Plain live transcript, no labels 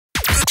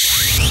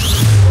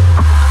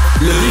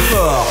Le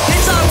Before.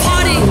 It's our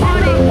party,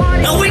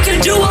 and we can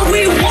do what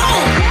we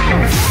want.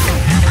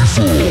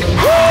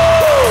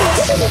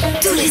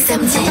 Tous les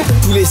samedis.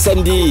 Tous les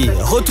samedis,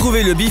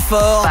 retrouvez le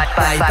Before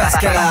by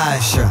Pascal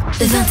H.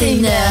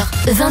 21h,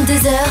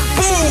 22h.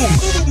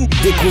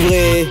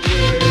 Découvrez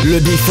le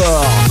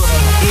Before.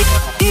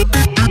 1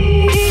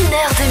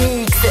 heure de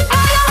mix.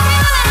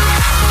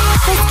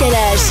 Pascal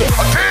H.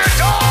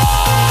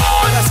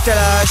 Pascal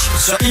H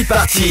sur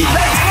Hitparty.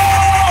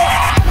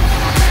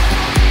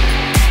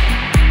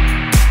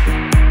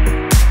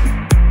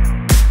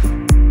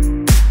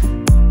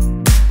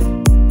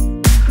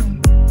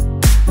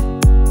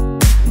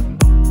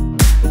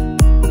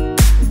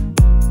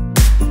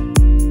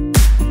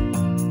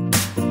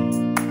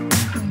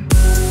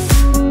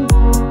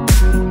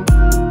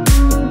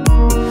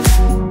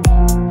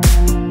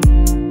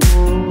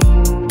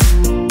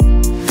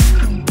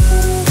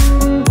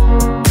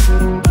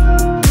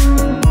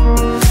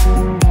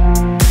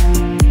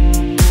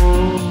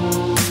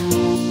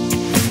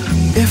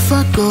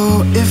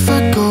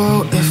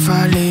 If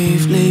I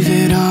leave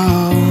it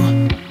all.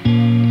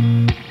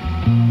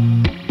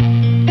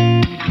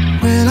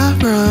 Will I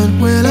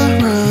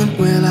run,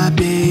 will I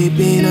be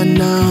being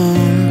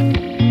unknown?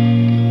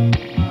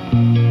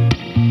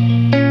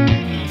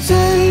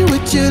 Say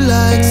what you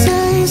like,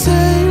 say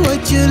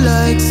what you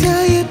like,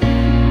 say it.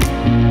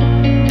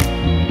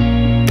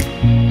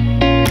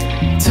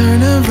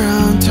 Turn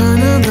around,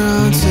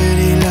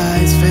 city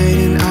lights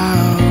fading out.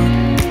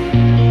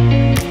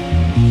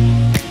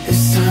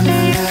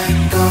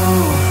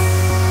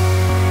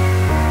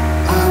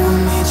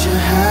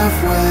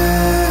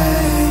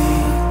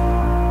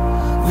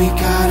 We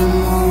gotta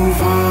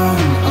move on.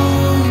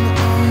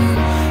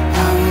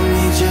 I will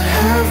meet you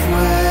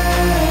halfway.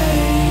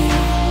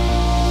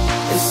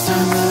 It's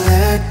time to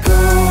let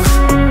go.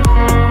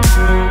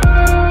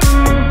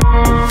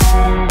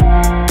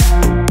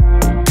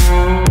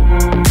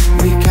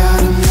 We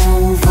gotta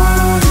move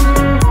on.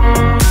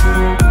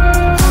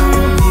 I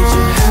will meet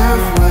you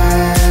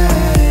halfway.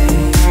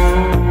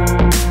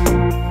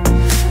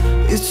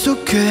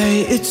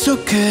 It's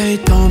okay,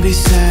 don't be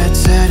sad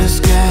or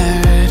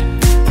scared.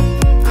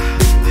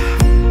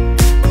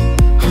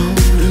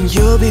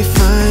 You'll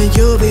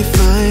be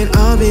fine,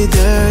 I'll be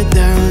there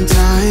on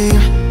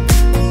time.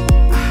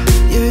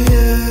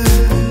 Yeah.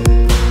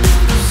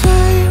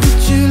 Say what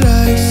you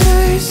like,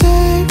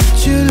 say what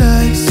you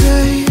like,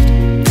 say it.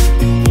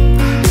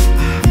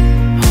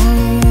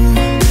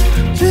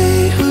 Be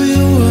who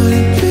you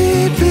wanna be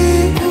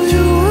who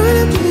you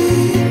wanna be.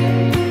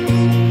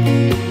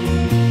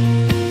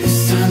 It's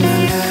time to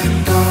let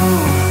go.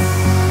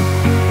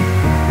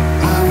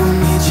 I will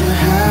meet you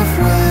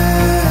halfway.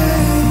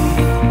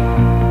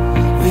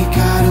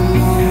 Gotta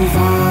move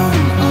on.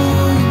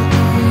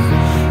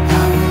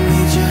 I will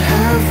meet you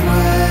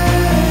halfway.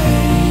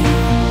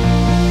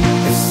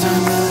 It's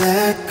time to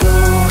let go.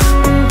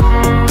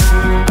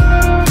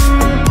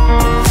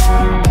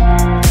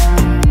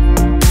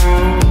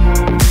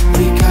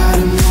 We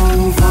gotta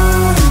move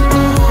on.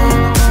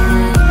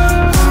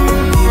 I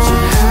will meet you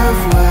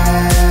halfway.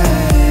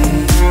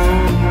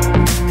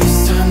 It's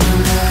time to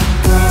let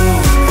go.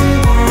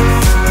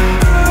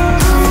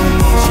 I will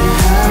meet you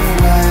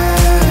halfway.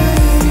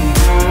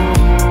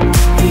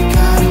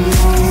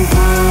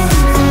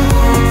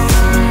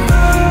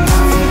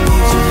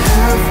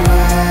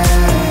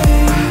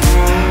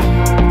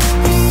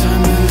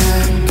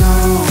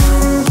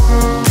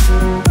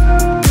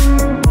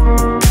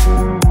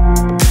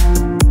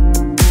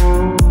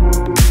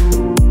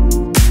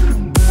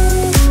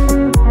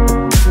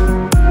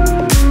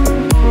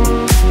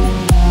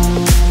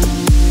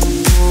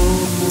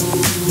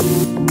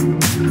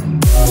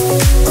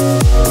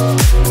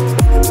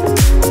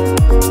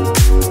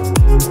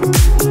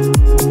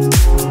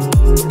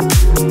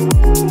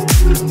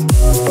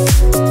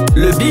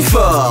 Le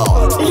Before.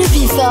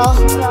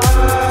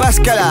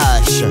 Pascal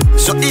H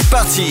sur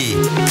Hitparty.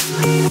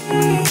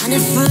 On a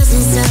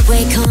frozen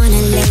subway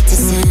corner late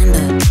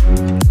December.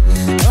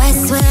 Oh, I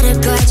swear to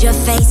God, your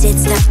face, it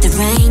stopped the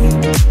rain.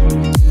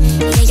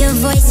 Yeah, your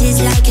voice is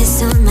like a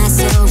song my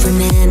soul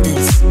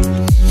remembers.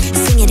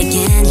 Sing it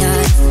again,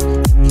 love,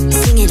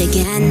 sing it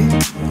again.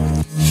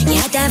 You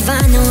had that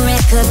vinyl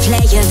record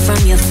player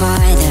from your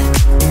father.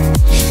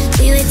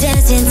 We were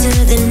dancing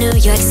to the New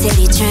York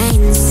City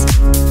trains.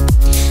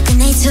 And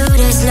they told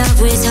us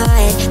love was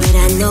hard, but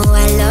I know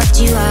I loved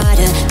you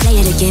harder. Play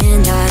it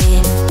again,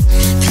 darling,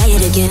 play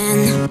it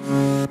again.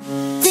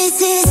 This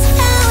is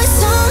our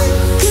song.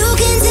 You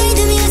can take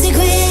the music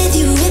with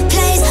you. It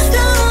plays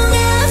long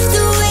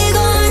after we're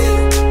gone.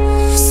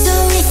 So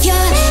if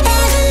you're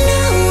ever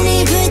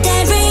lonely, put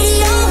that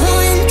radio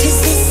on. 'Cause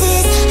this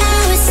is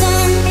our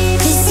song.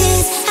 This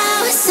is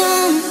our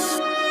song.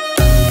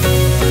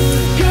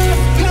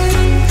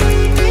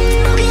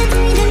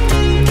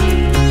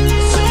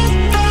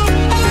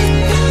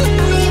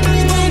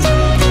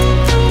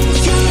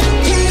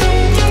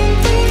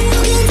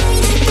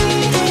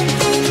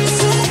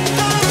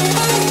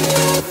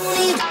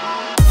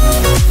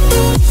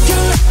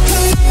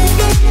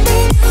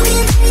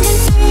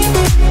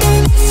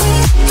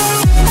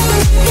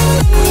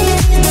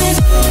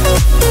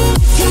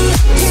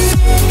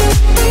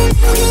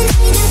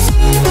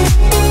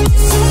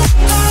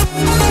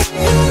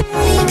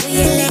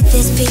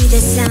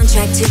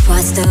 soundtrack to our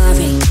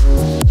story.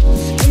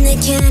 When the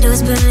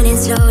candles burning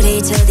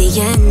slowly till the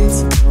end.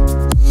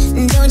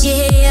 Don't you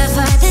hear your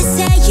father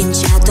saying,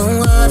 child, don't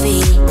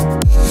worry.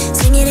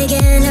 Sing it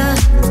again, oh,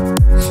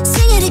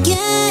 sing it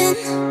again.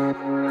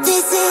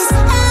 This is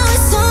our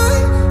song.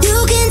 You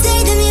can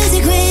take the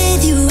music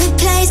with you. It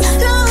plays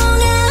long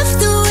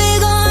after we're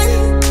gone.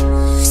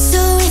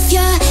 So if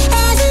you're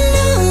ever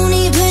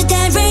lonely, put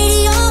that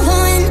radio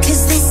on.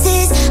 'Cause this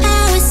is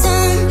our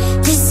song.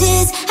 This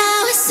is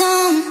our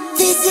song.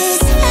 This is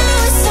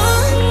our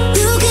song.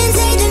 You can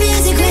take the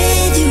music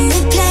with you.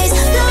 It plays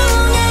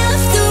long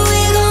after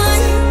we're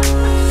gone.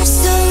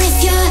 So if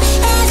you're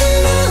ever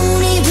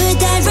lonely, put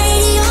that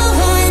radio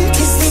on.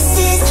 'Cause this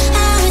is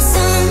our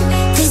song.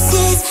 This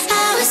is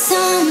our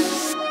song.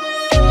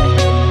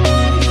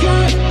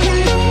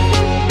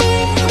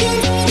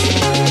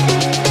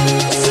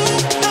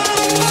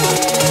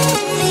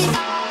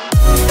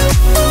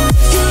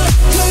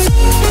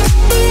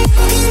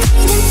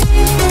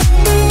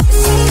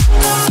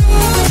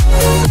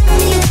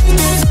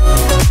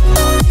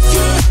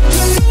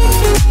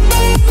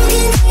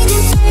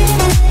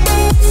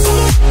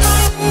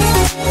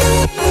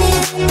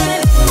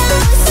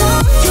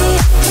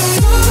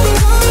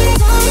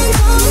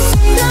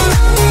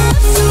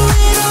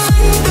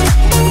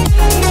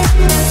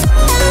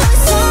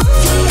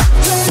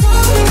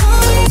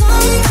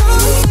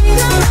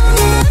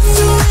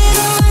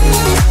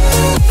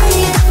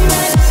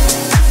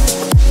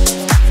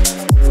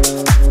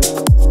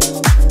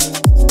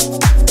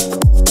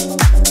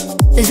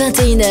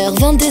 h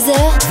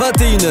 22h,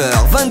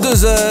 21h,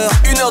 22h,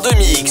 1h de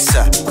mix.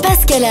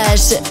 Pascal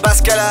H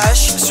Pascal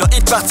H sur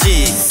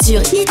Hitparty.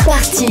 sur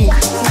Hitparty.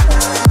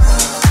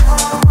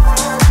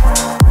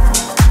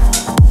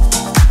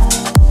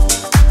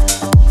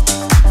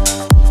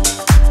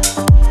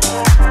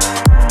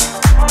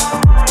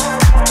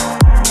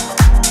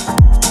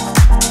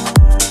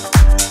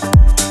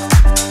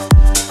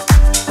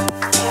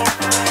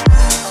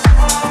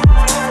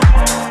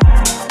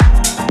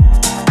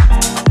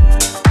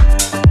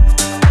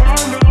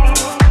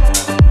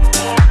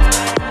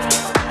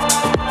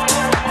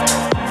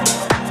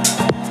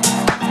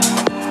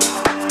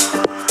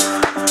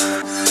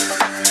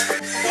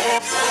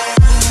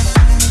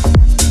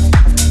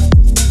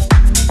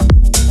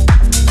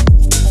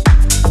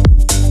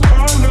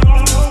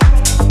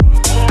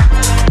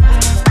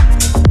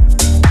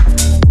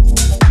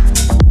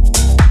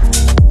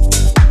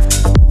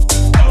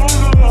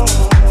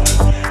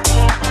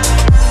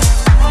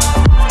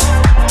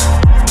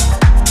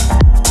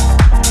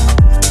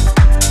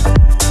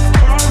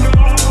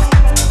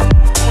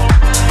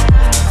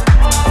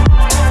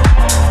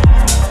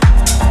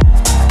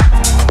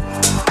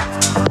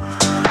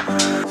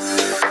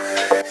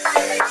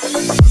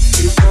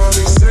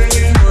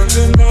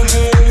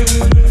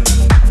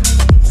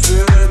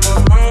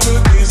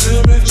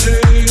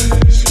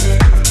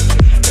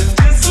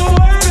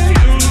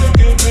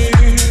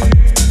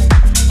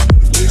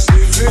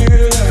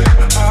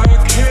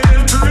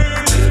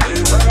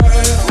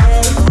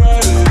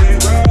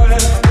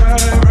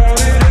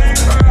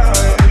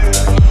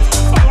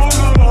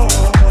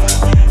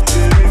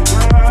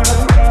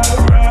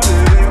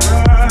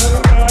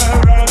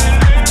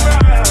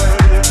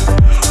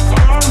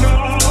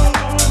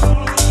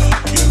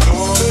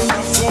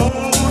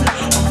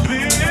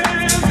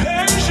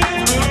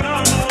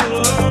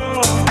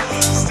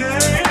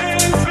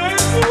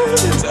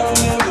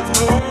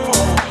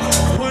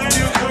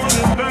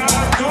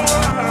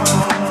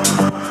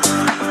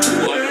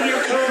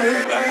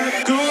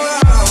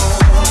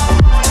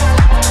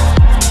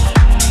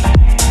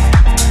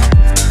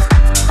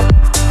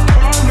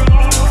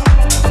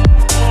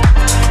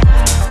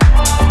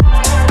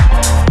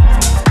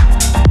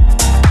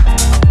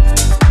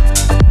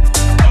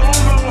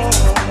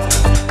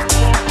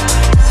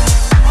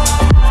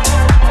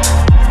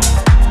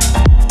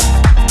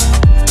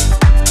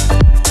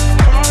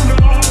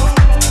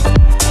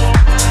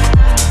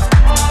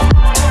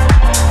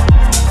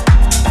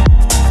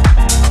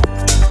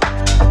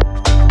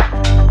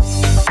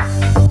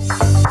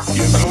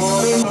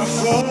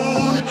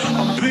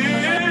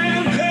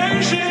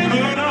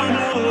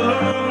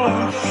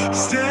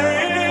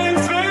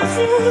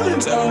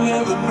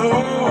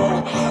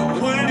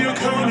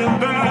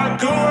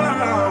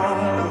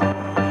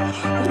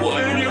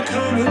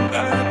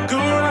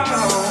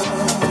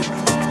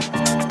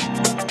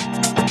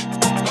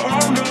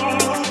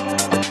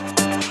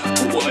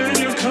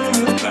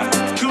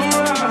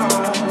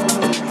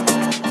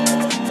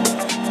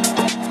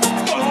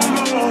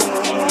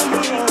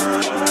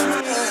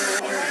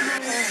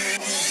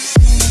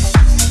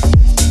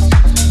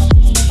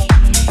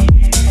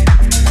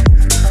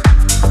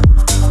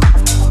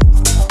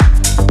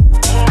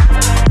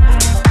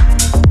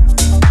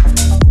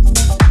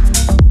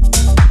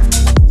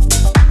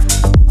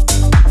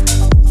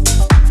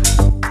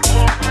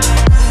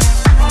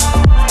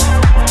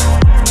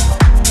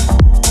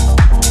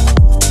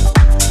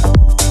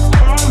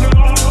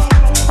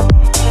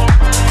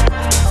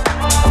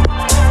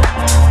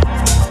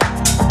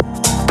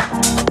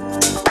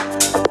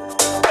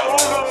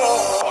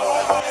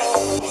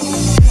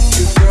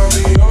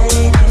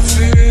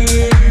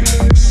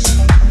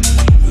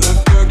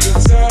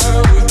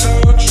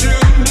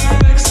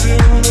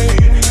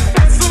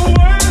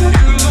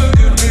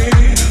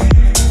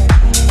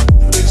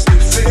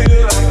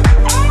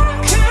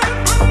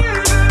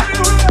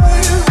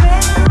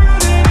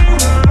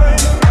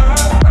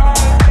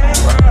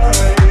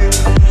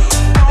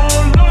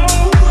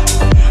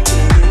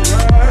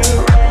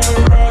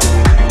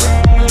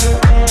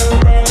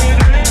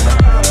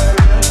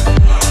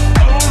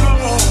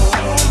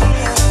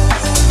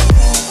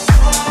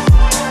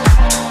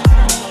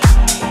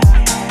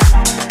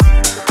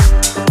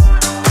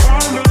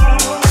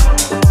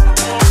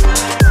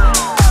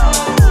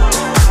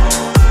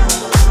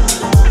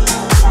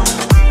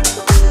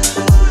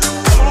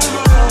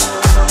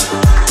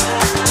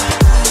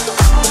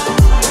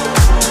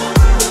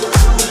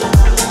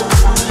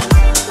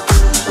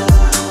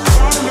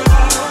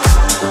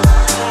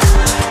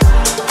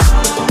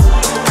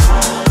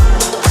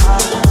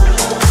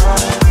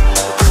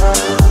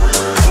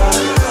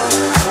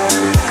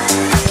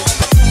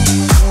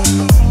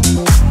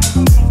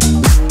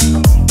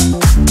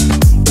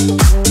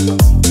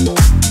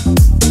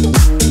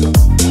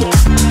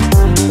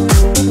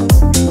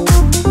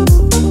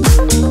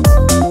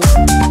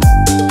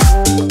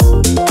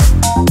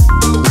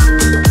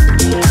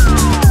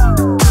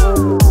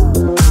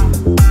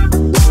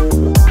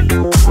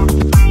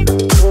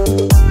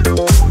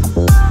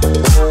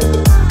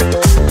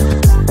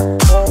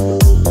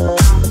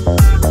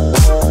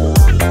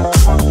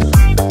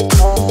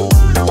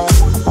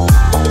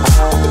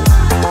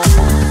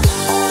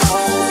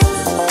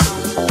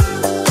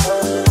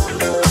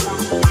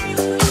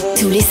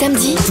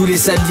 Tous les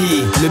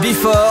samedis, le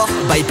Before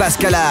by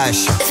Pascal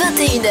H.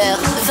 21h,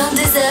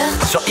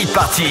 22h. Sur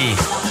Hitparty.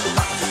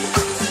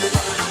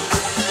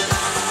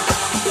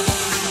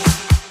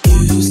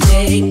 You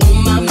stay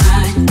on my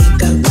mind,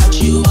 think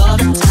about you all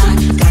the time.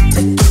 Got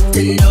to get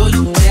to know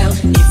you well.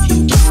 If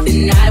you kiss,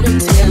 then I will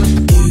tell.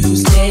 You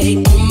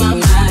stay on my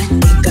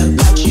mind, think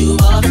about you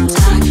all the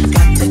time.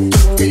 Got to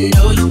get to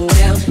know you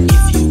well.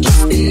 If you kiss,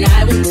 then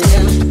I will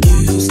tell.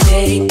 You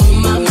stay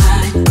on my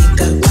mind, think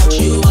about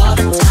you all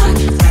the time.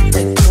 Got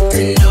to get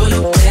to know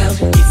you well.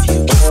 If you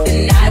kiss,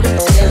 then I will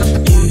tell.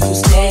 You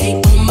stay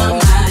on my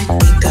mind,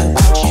 think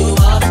about you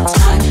all the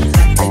time.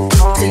 Got to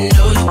get to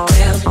know you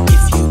well.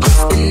 If you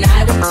kiss, then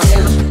I will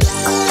tell.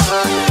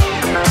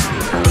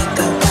 Think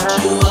about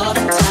you all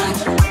the time.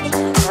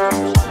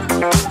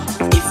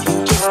 If you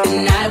kiss,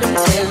 then I will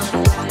tell.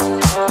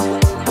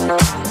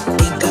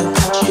 Think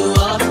about you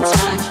all the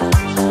time.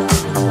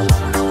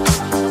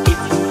 If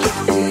you kiss,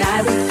 then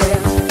I will tell.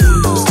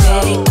 You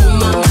stay on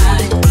my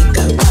mind. Think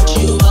about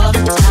you all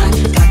the time.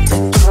 Got to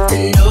get to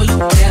know you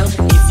well.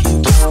 If you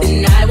kiss,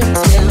 then I will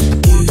tell.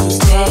 You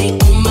stay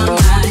on my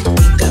mind.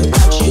 Think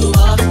about you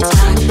all the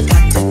time.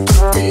 Got to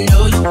get to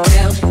know you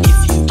well. If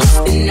you kiss,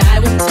 then I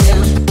will tell. You stay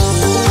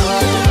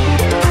on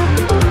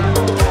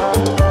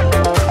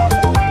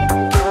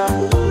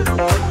my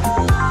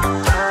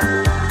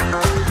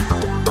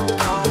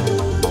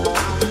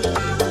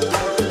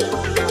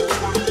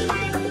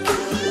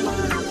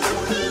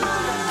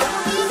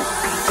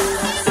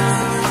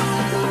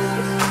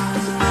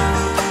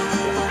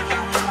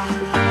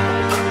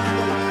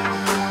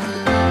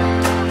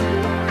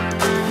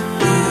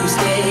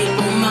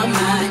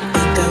mind,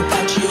 think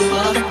about you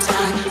all the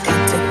time. Got to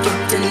get to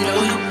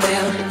know you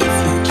well.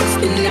 If you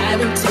kiss, then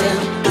I will tell.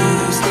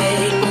 You stay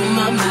on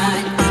my mind,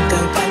 think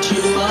about you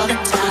all the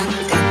time.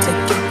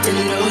 Got to get to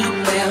know you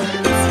well.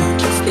 If you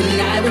kiss, then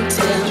I will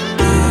tell.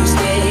 You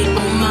stay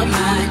on my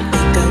mind,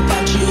 think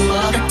about you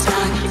all the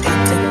time.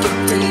 Got to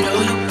get to know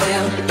you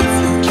well. If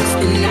you kiss,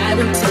 then I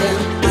will tell.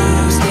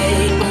 You stay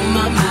on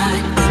my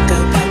mind, think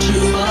about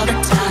you all the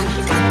time.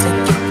 Got to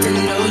get to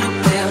know you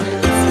well.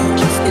 If you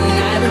kiss, then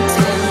I will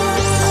tell.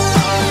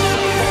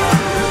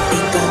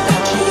 Think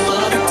about you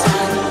all the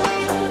time.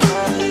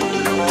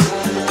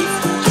 If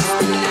you kiss,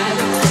 then I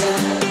will tell. You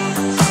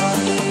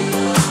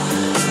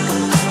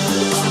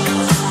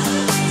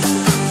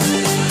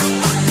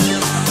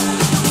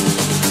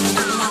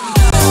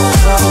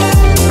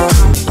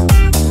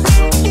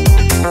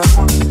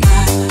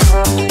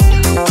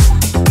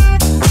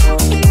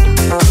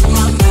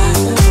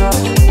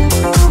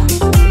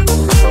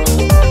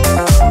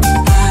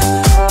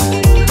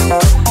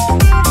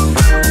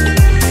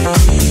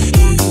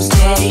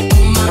stay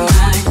on my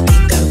mind,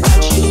 think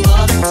about you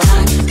all the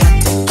time. Got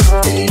to get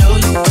to know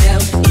you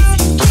well. If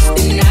you kiss,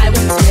 then I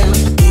will tell.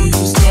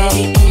 You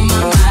stay on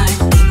my mind,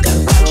 think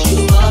about you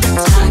all the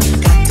time.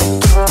 Got to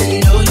get to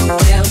know you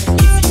well.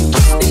 If you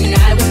kiss, then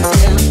I will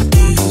tell.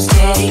 You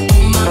stay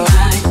on my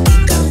mind,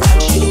 think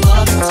about you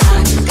all the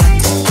time. Got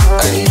to get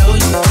to know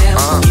you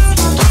well. If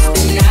you kiss,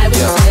 then I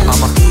will tell.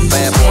 I'm a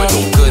bad boy, do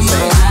good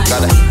things.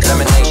 Got a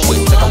lemonade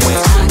quick, take a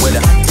wing. With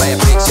a bad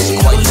bitch, she's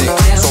quite thick.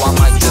 So I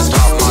might just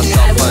pop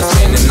myself a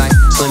chain tonight.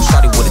 Slim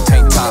shawty with a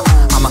tank top.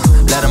 I'ma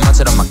let him munch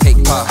it on my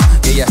cake pop.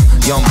 Yeah,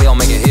 young Bill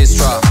making his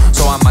drop.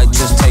 So I might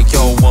just take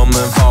your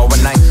woman for a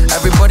night.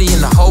 Everybody in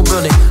the whole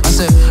building. I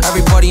said,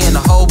 everybody in the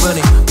whole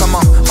building. Come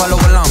on, follow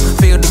along,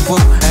 feel the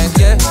groove. And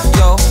get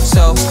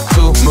yourself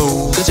to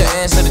move. Get your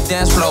ass to the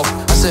dance floor.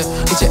 I said,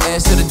 get your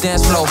ass to the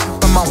dance floor.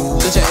 Come on,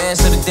 get your ass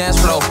to the dance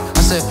floor.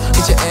 I said,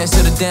 get your ass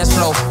to the dance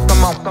floor.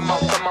 Come on, come on,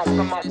 come on,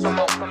 come on, come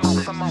on,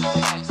 come on, come on.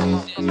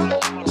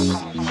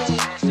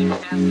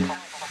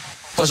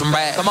 Push them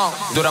right, come on,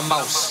 do the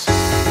most.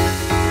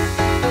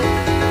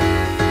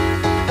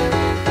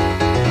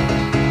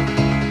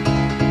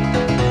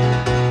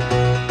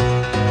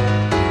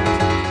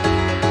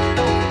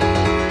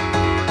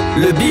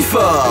 Le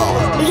Before,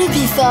 Le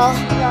Before.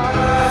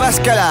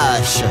 Pascal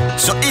H.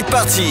 Sur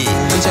Hitparty.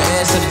 Get your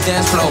ass to the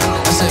dance floor.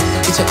 I said,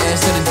 get your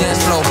ass to the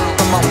dance floor.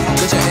 Come on,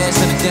 get your ass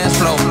to the dance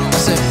floor. I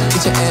said,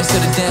 get your ass to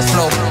the dance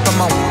floor. Come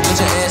on, get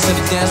your ass to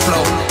the dance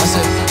floor. I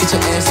said, get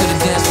your ass to the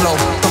dance floor.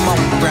 Come on,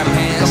 grab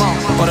hands. Come on,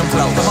 put them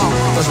flow. Come on,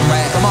 push them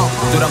right. Come on,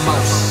 do the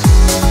most.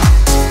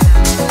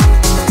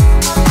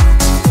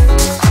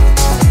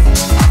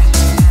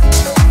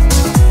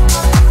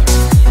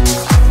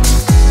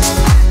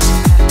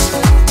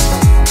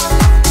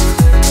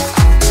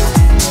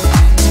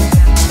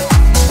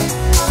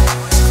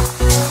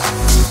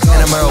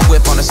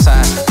 Whip on the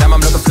side, damn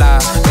I'm looking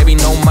fly. Baby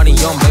no money,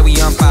 young baby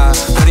I'm fire.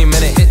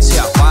 30-minute hits,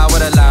 yeah, why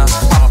would I lie?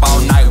 Pop all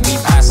night, we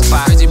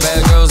pacify. Crazy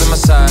bad girls on my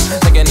side,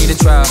 think I need a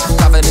try.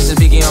 Confidence is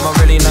speaking, I'm a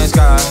really nice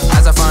guy.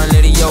 As I find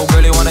lady, yo,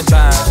 really wanna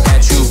try.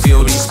 Can't you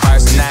feel these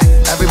sparks tonight?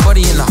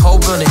 Everybody in the whole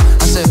building,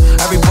 I said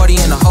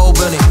everybody in the whole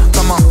building.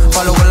 Come on,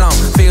 follow along,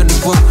 feel the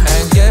groove.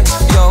 And get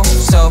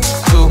yourself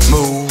to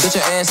move. Get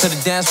your ass to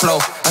the dance floor.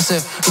 I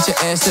said, get your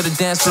ass to the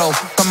dance floor.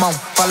 Come on,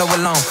 follow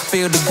along,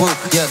 feel the groove.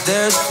 Yeah,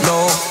 there's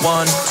no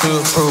one to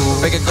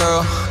prove. Bigger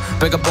girl,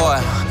 bigger boy,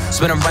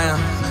 spin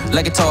around,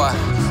 like a toy.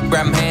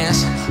 Grab them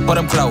hands, put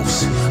them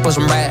close, push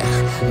them back,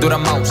 do the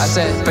most. I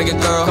said, pick a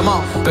girl, come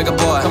on, pick a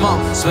boy, come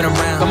on, spin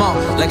around, come on,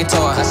 like a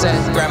toy. I said,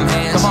 grab them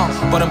hands, come on,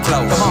 put them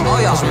close, come on,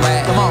 push them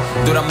back, come on,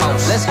 do the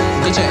most. Let's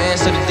get your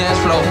ass to the dance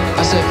floor.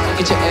 I said,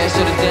 get your ass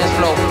to the dance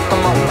floor.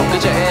 Come on,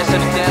 get your ass to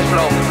the dance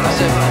floor. I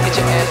said, get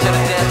your ass to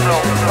the dance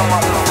floor. Come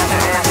on, get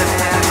your ass to the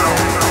dance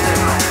floor.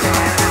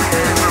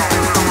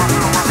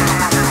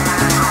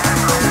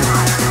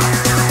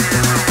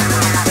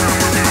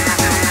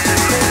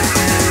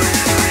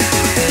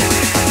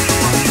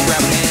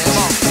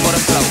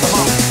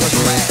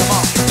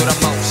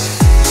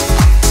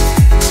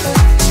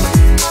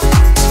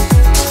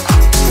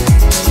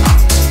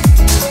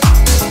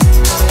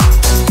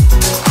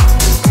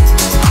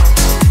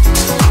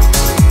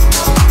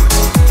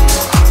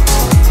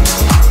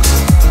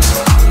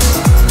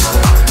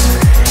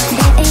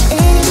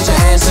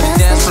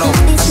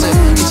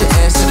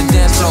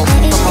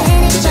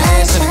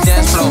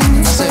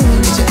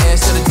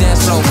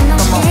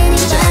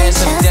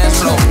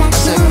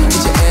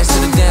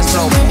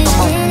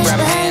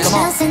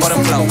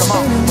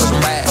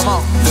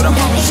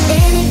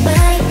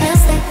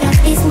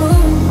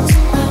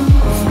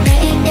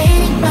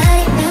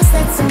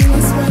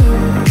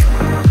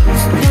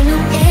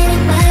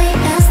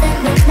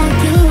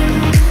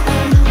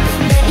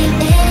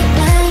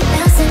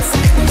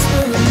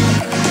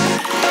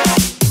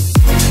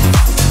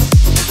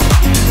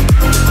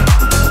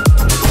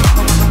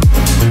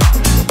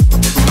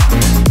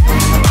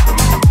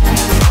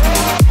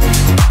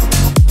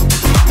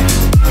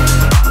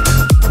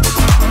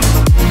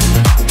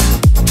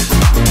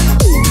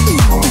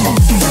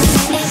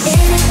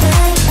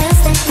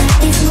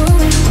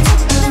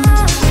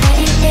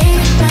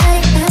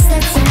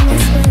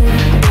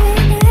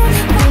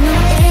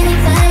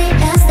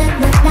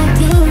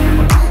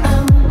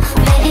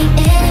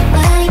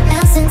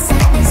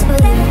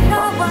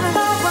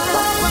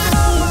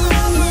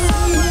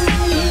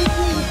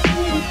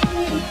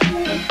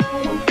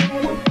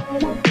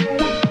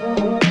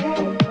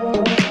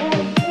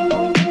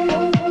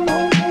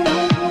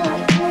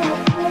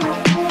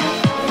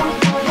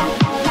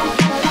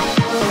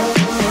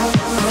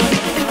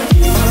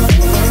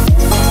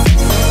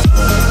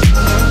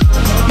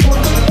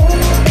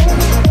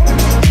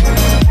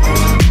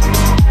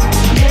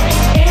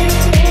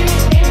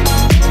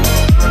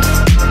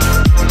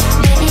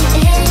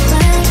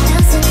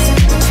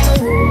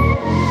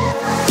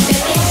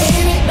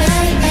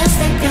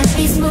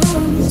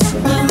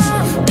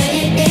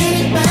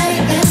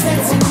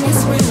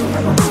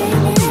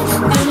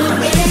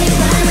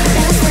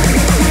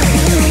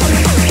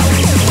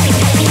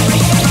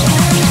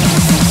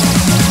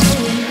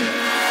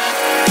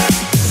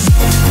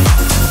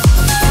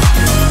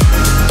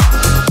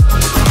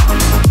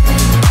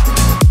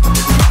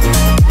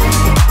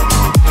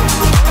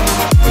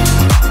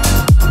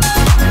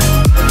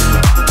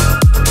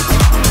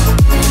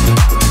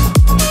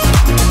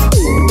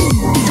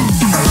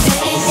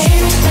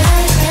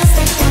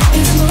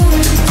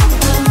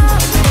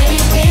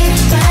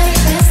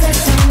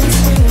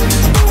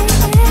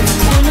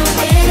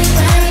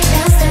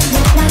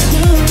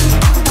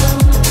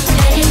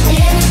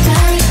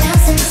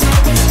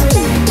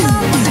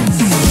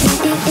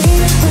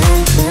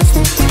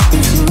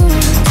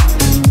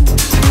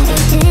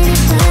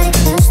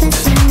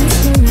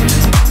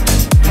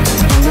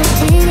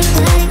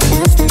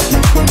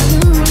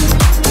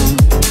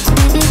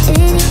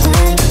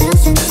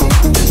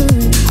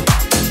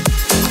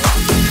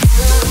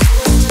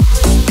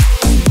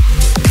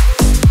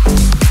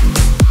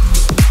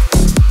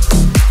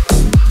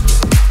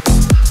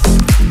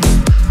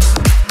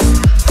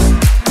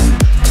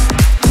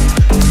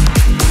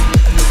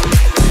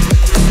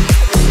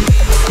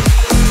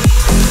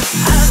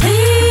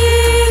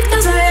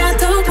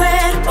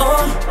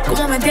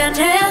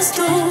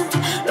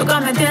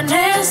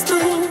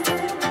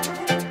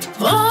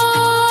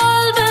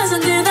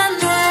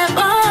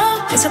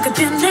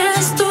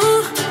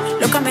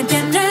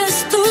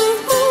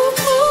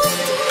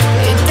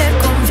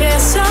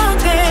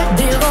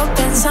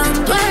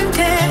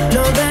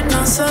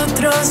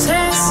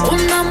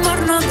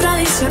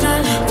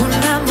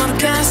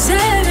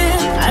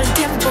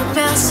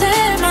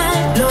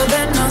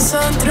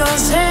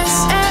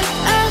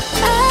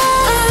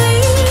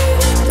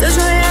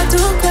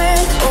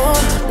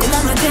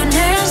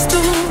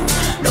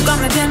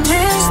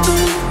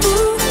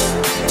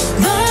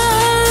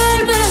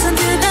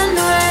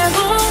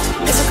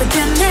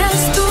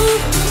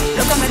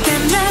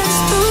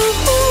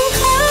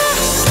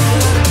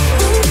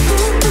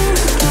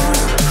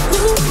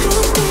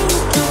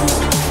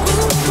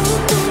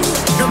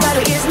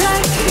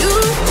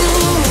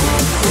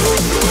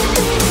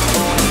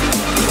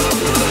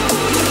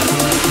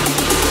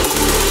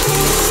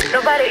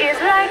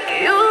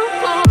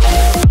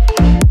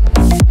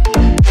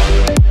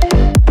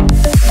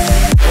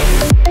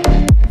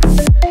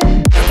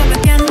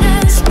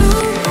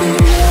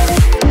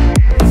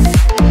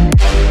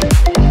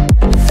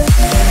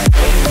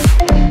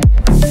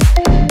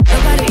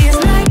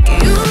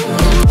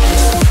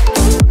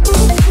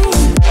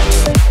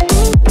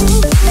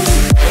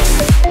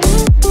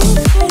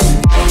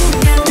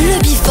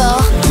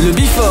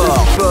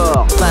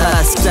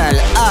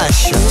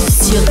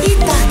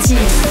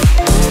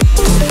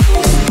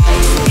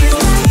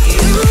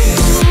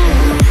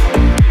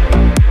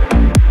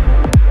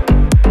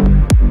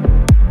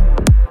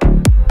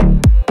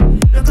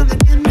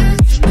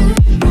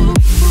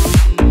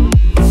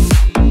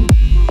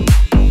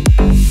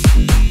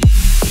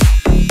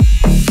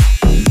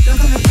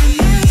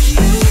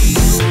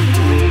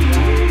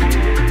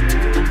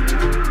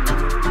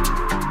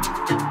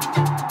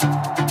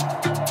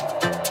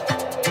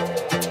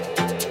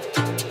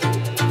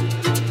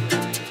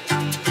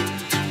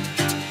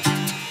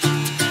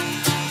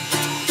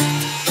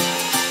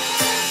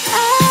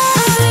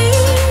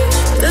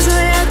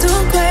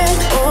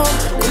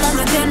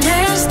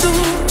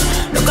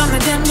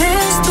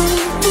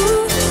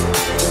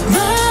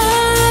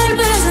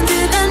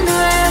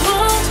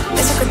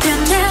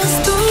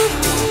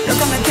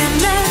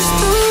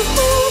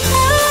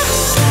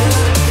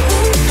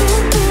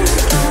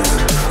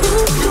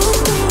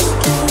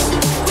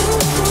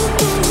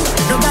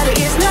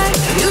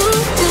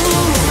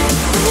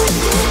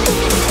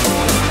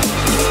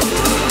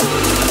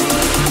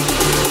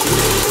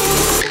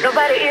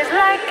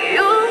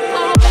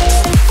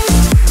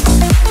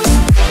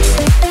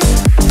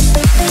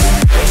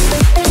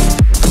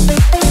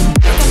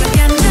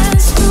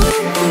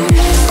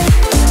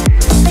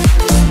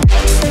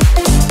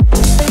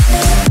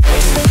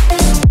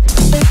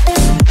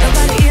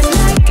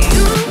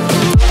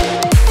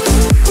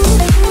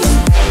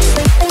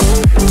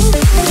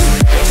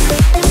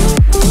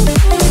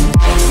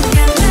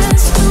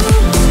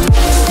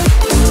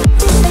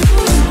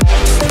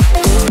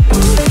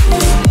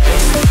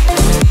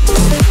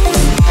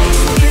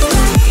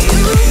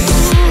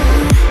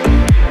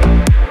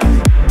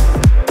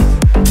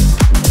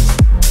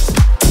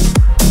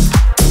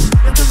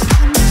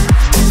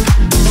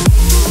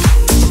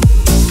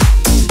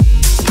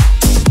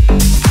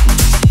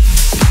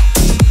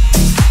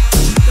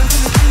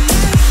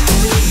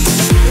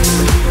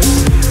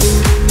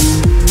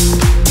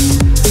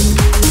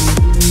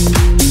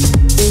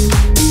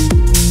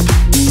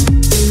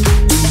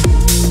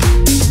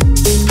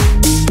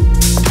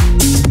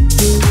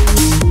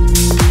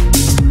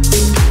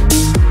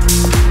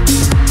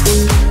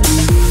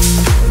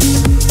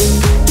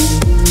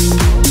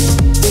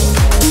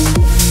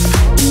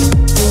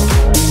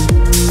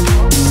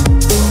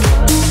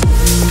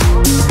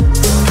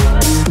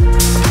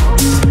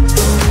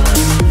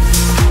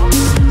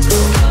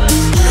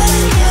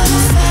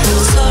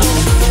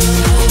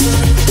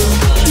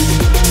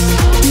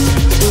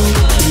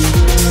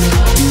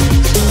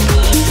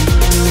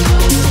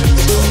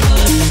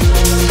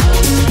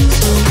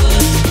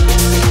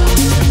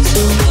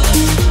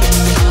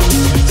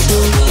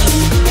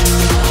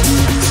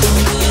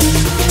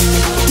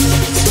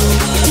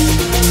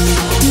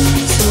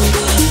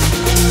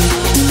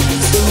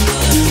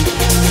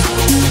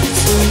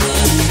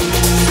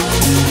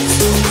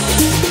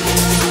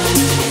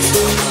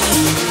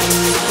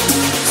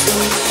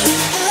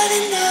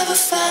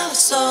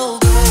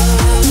 so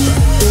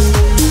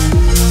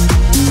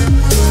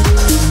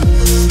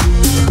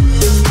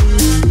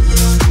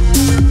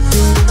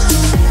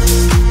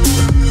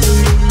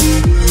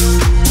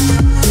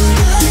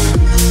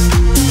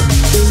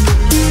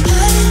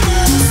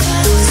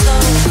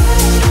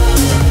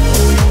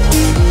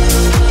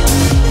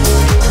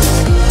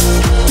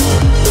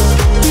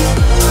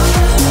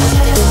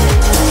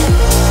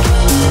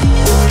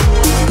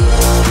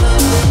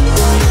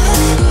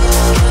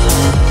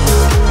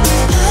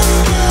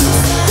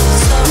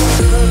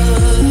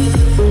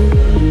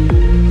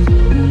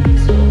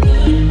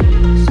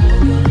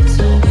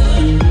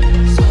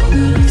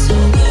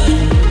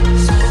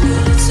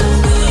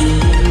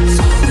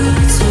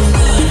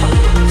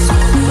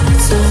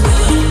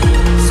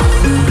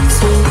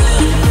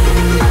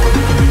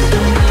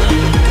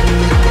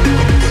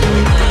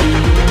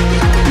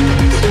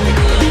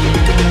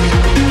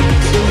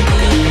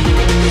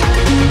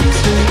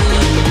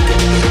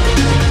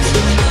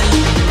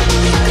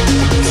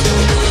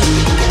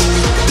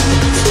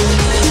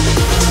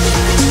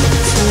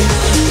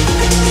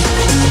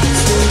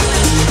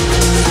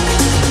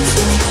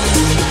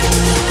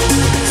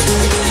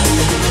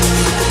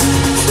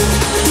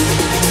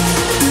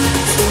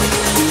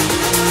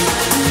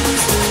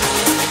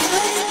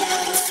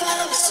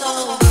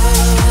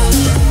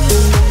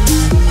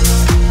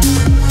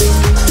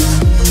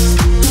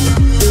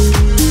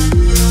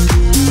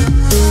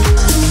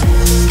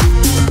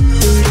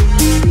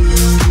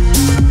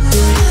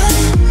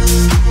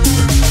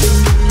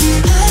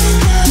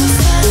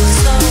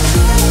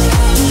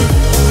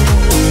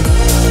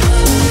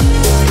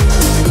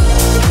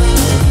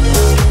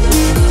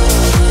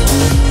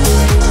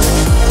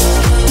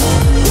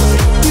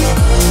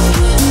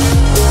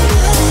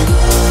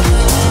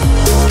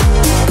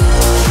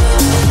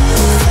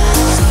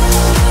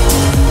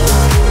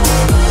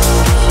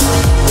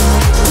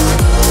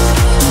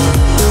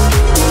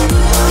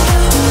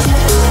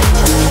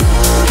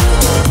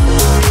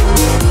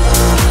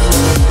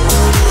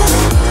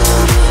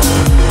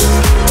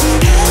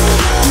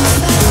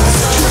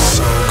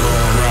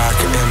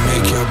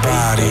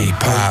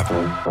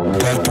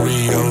That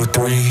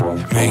 303,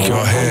 make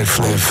your head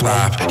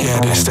flip-flop. Yeah,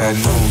 this that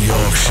New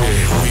York shit.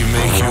 We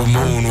make you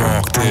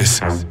moonwalk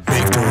this.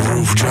 Make the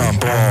roof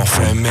jump off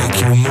and make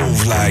you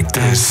move like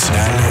this.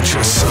 Now let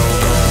your soul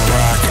go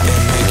rock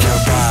and make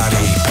your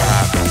body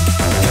pop.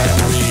 That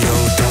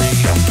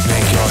 303,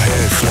 make your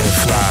head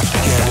flip-flop.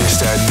 Yeah,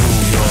 this that New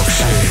York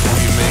shit.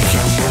 We make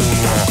you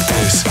moonwalk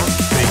this.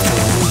 Make the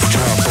roof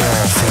jump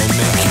off and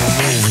make you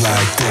move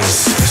like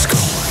this. Let's go.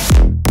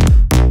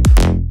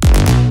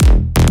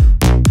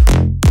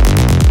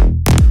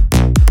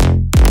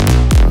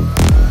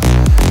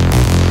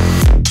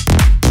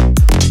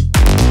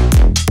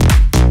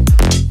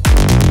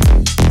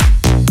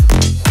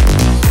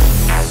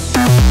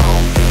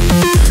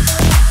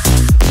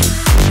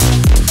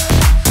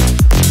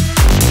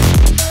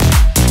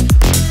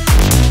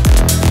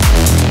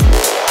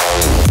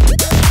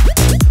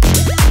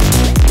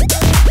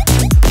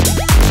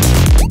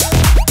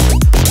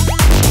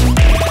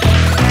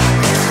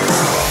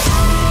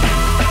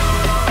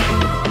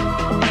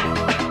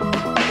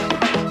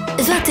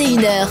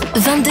 h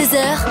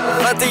 22h.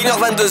 21h,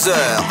 22h.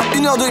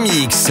 1h de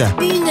mix.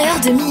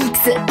 1h de mix.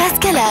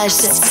 Pascal H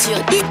sur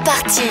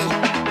Hitparty.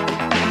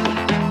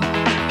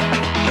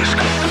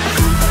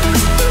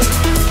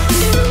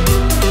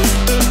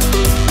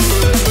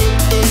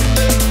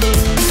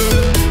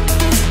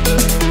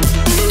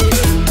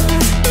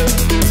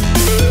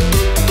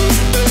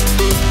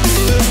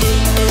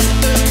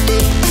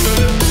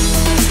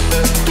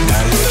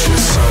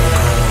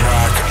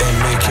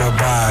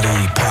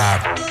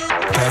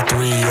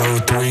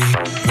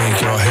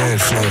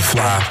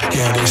 Flop.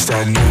 Yeah, this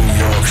that New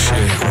York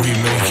shit. We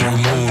make you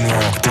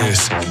moonwalk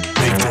this.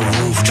 Make the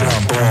roof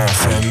jump off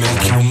and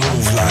make you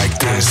move like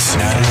this.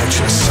 Now let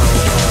your soul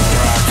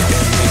rock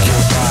and make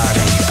your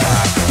body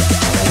pop.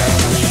 That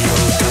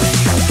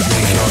 303,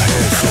 make your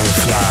head flip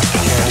flop.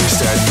 Yeah, this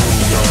that New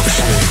York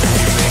shit.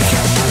 We make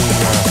you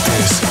moonwalk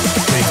this.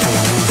 Make the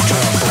roof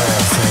jump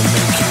off and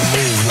make you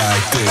move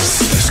like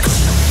this. Let's go.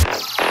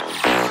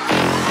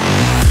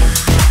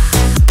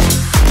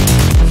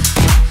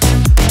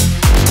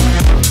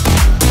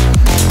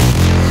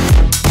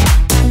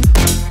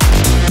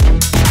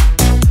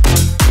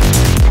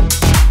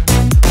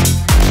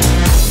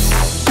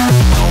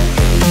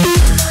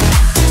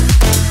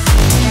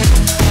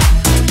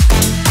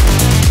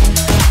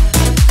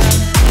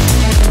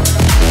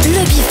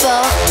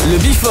 Le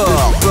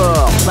Before,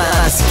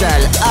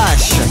 Pascal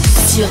H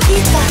sur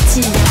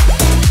Hitparty.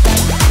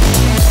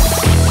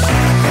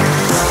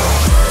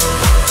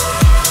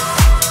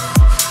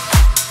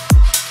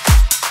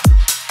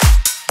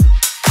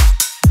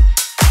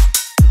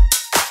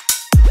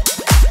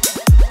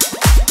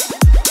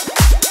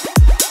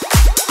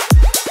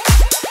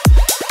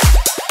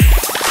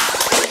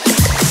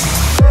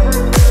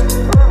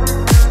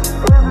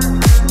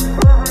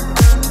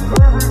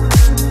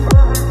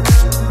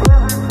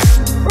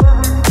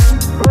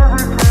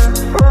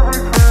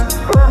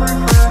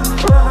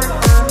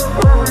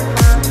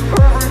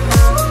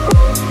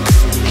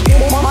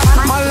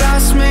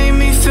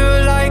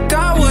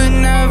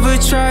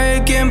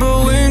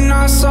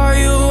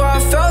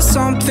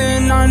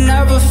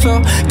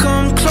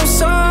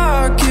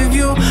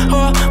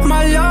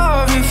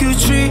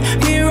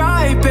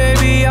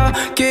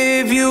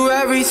 you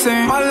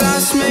everything. My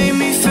last made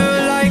me feel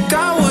like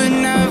I would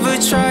never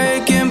try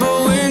again, but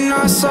when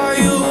I saw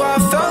you I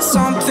felt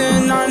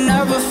something I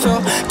never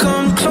felt.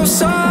 Come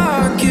closer,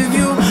 I'll give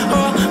you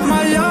all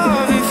my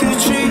love. If you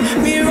treat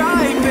me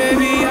right,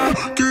 baby, I'll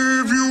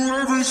give you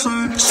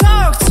everything.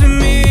 Talk to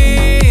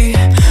me,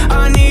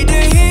 I need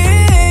to hear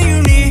you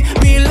need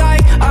me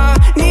like I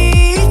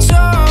need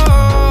you.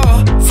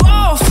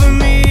 Fall for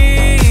me,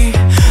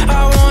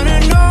 I wanna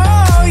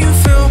know you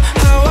feel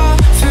how I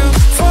feel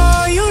for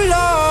you,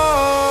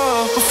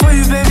 love. Before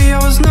you, baby, I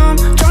was numb,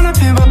 tryna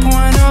pin by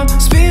pouring up,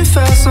 speeding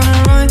fast on the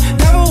run,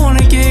 never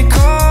wanna get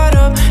caught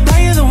up. Now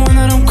you're the one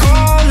that I'm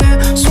calling,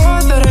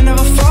 swore that I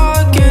never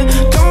forget.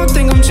 Don't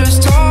think I'm just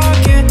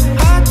talking,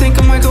 I think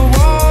I might go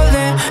all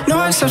in. No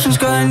exceptions,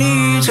 girl, I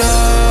need ya.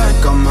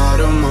 Like I'm out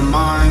of my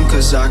mind,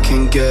 cause I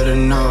can't get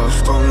enough.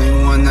 Only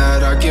one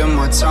that I give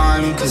my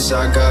time, cause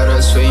I got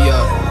us for ya.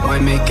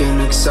 Might make an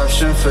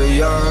exception for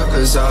ya,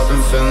 cause I've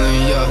been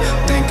feeling ya.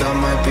 Think I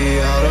might be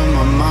out of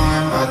my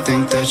mind, I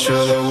think that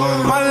you're the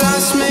one. My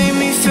last made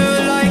me feel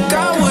like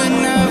I would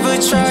never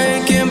try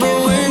again, but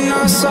when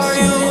I saw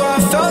you I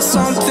felt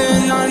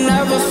something I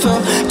never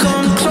felt.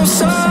 Come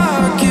closer,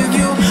 I'll give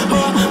you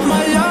all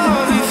my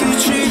love. If you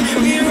treat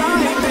me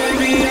right,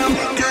 baby, I'll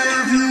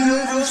give you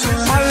everything.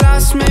 My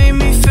last made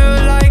me feel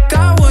like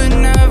I would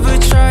never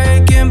try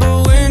again,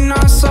 but when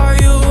I saw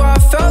you I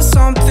felt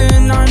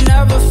something I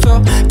never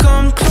felt.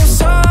 Come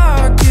closer,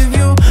 I'll give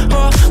you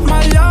all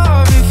my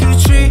love. If you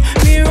treat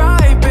me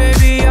right,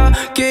 baby, I'll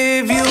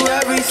give you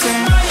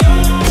everything.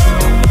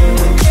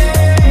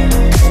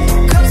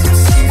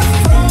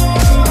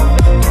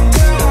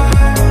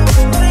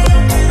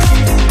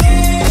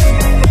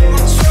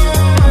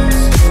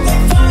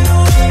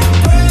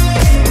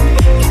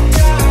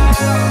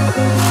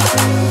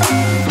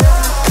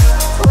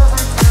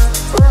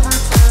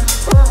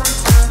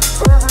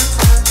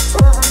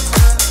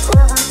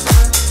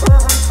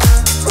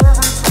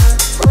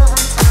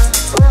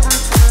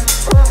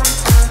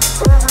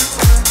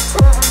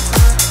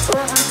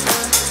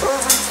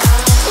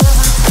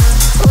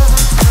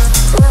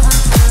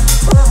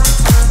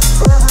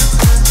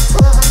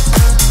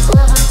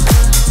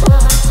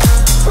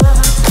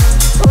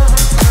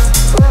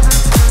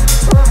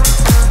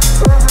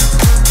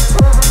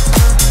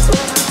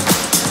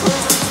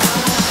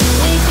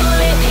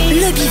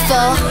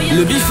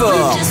 Le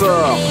Before,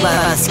 for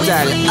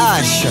Pascal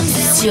H.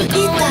 Sur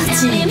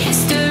Hitparty.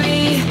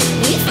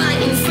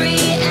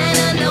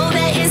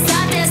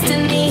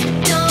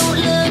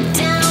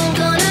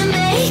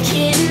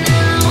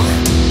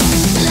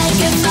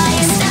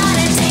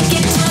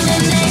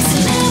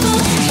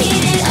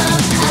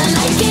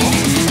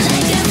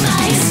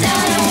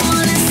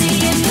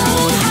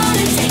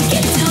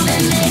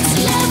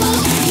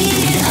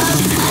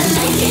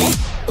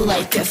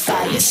 Like a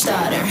fire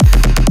starter.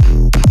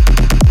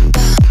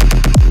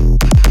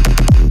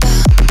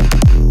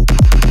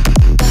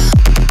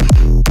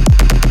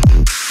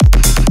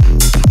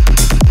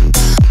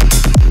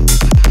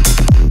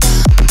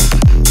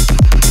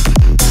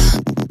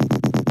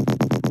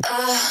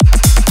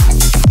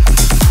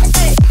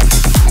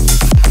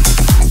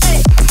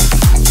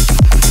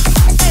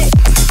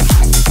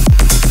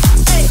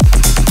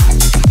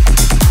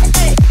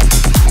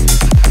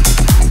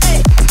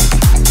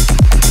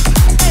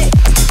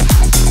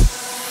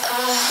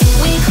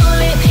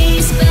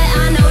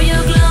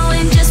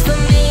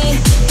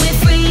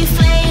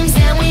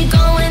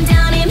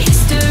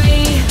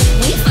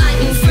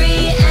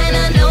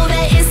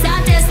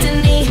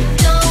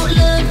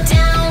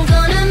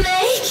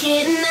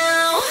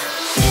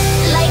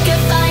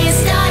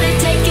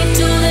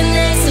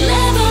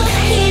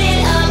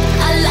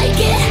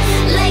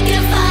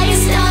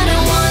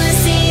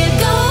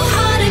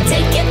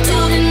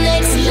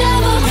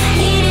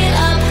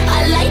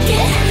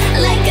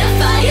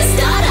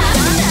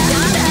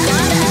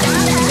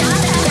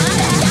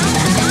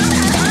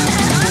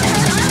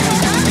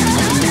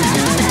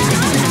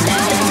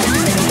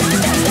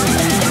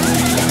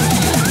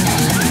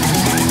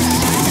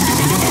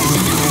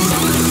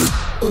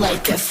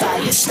 Like a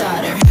fire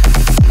starter.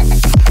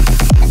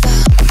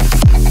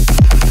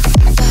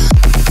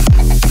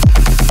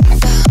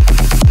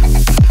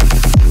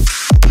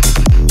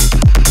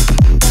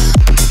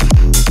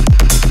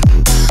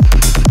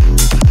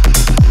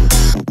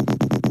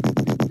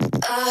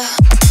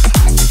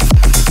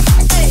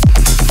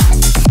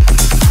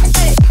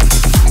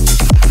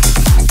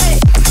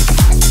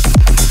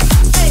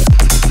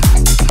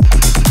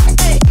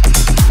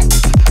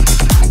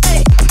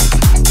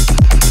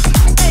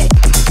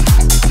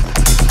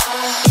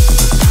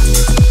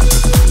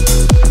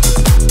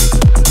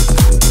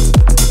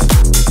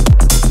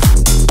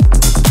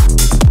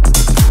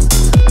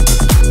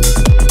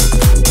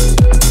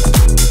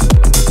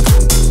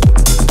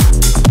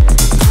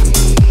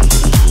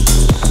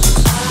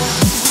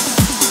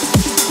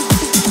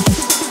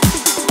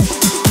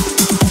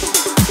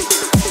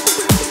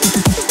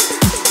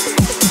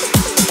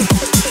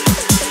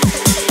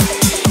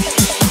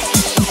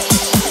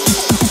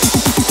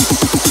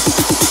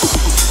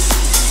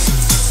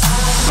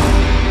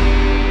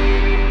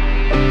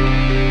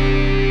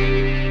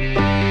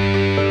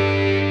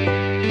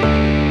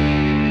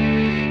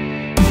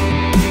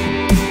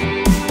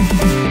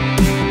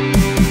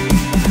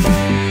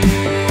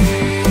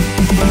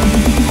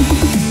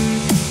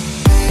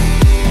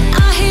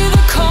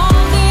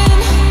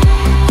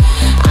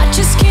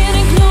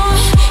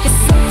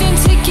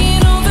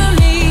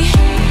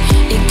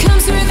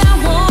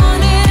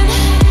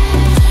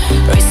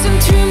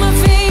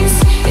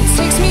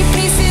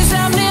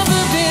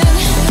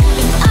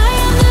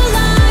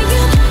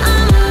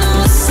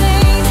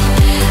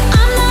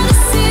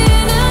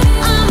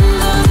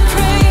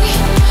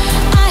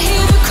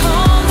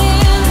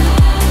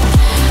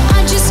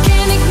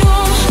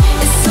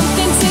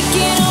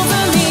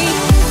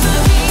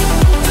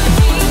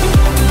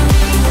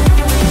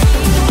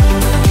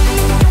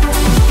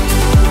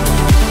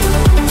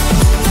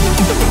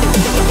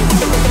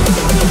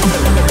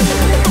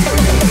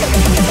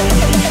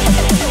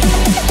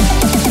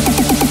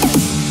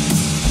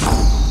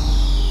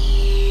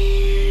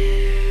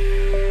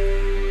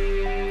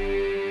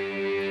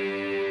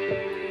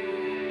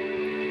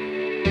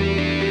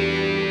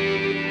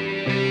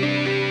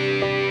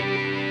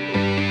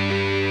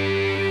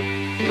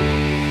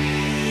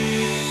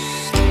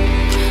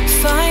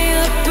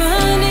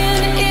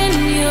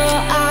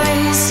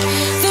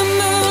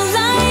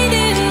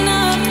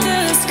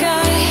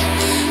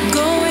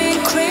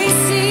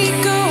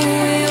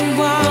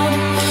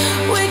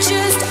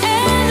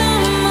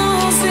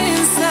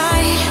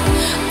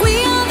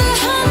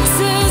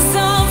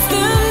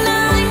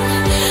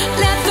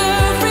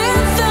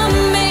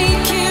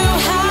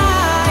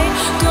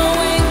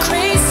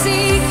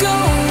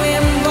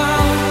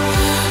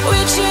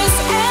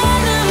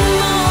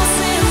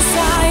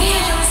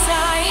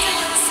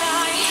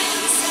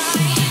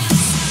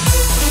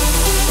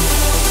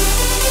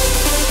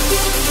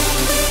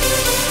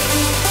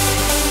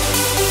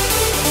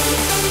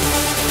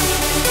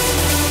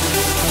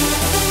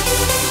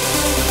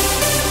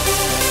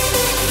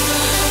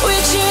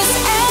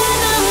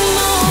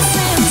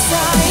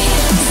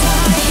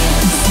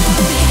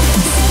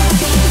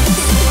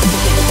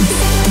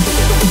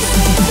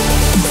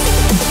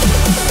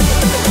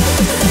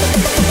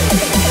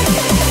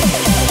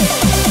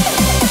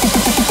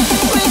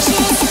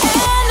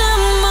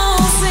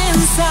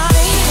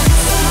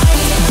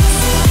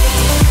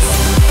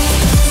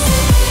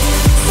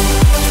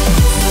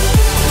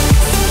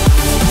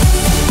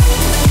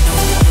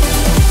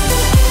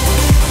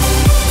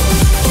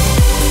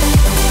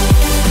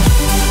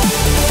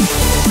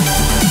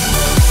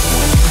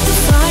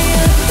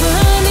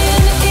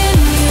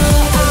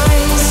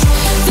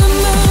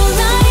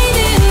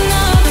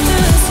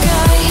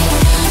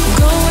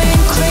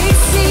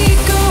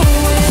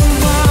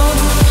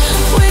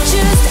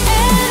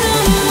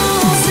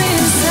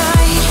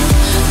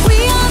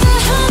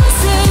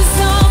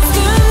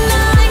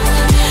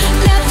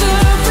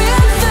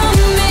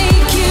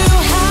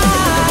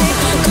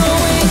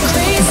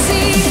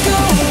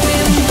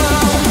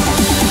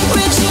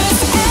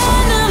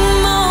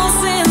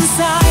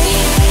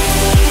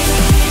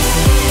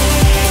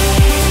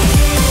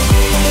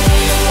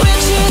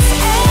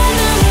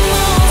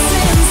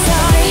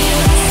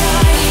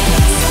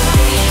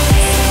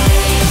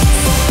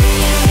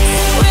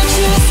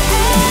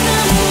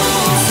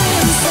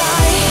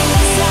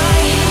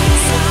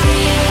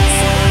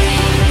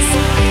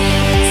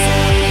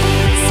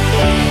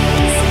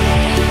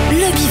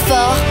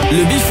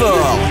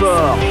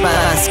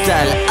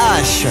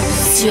 Kalash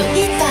sur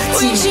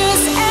Hitparty. We're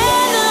just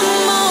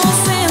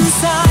animals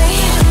inside.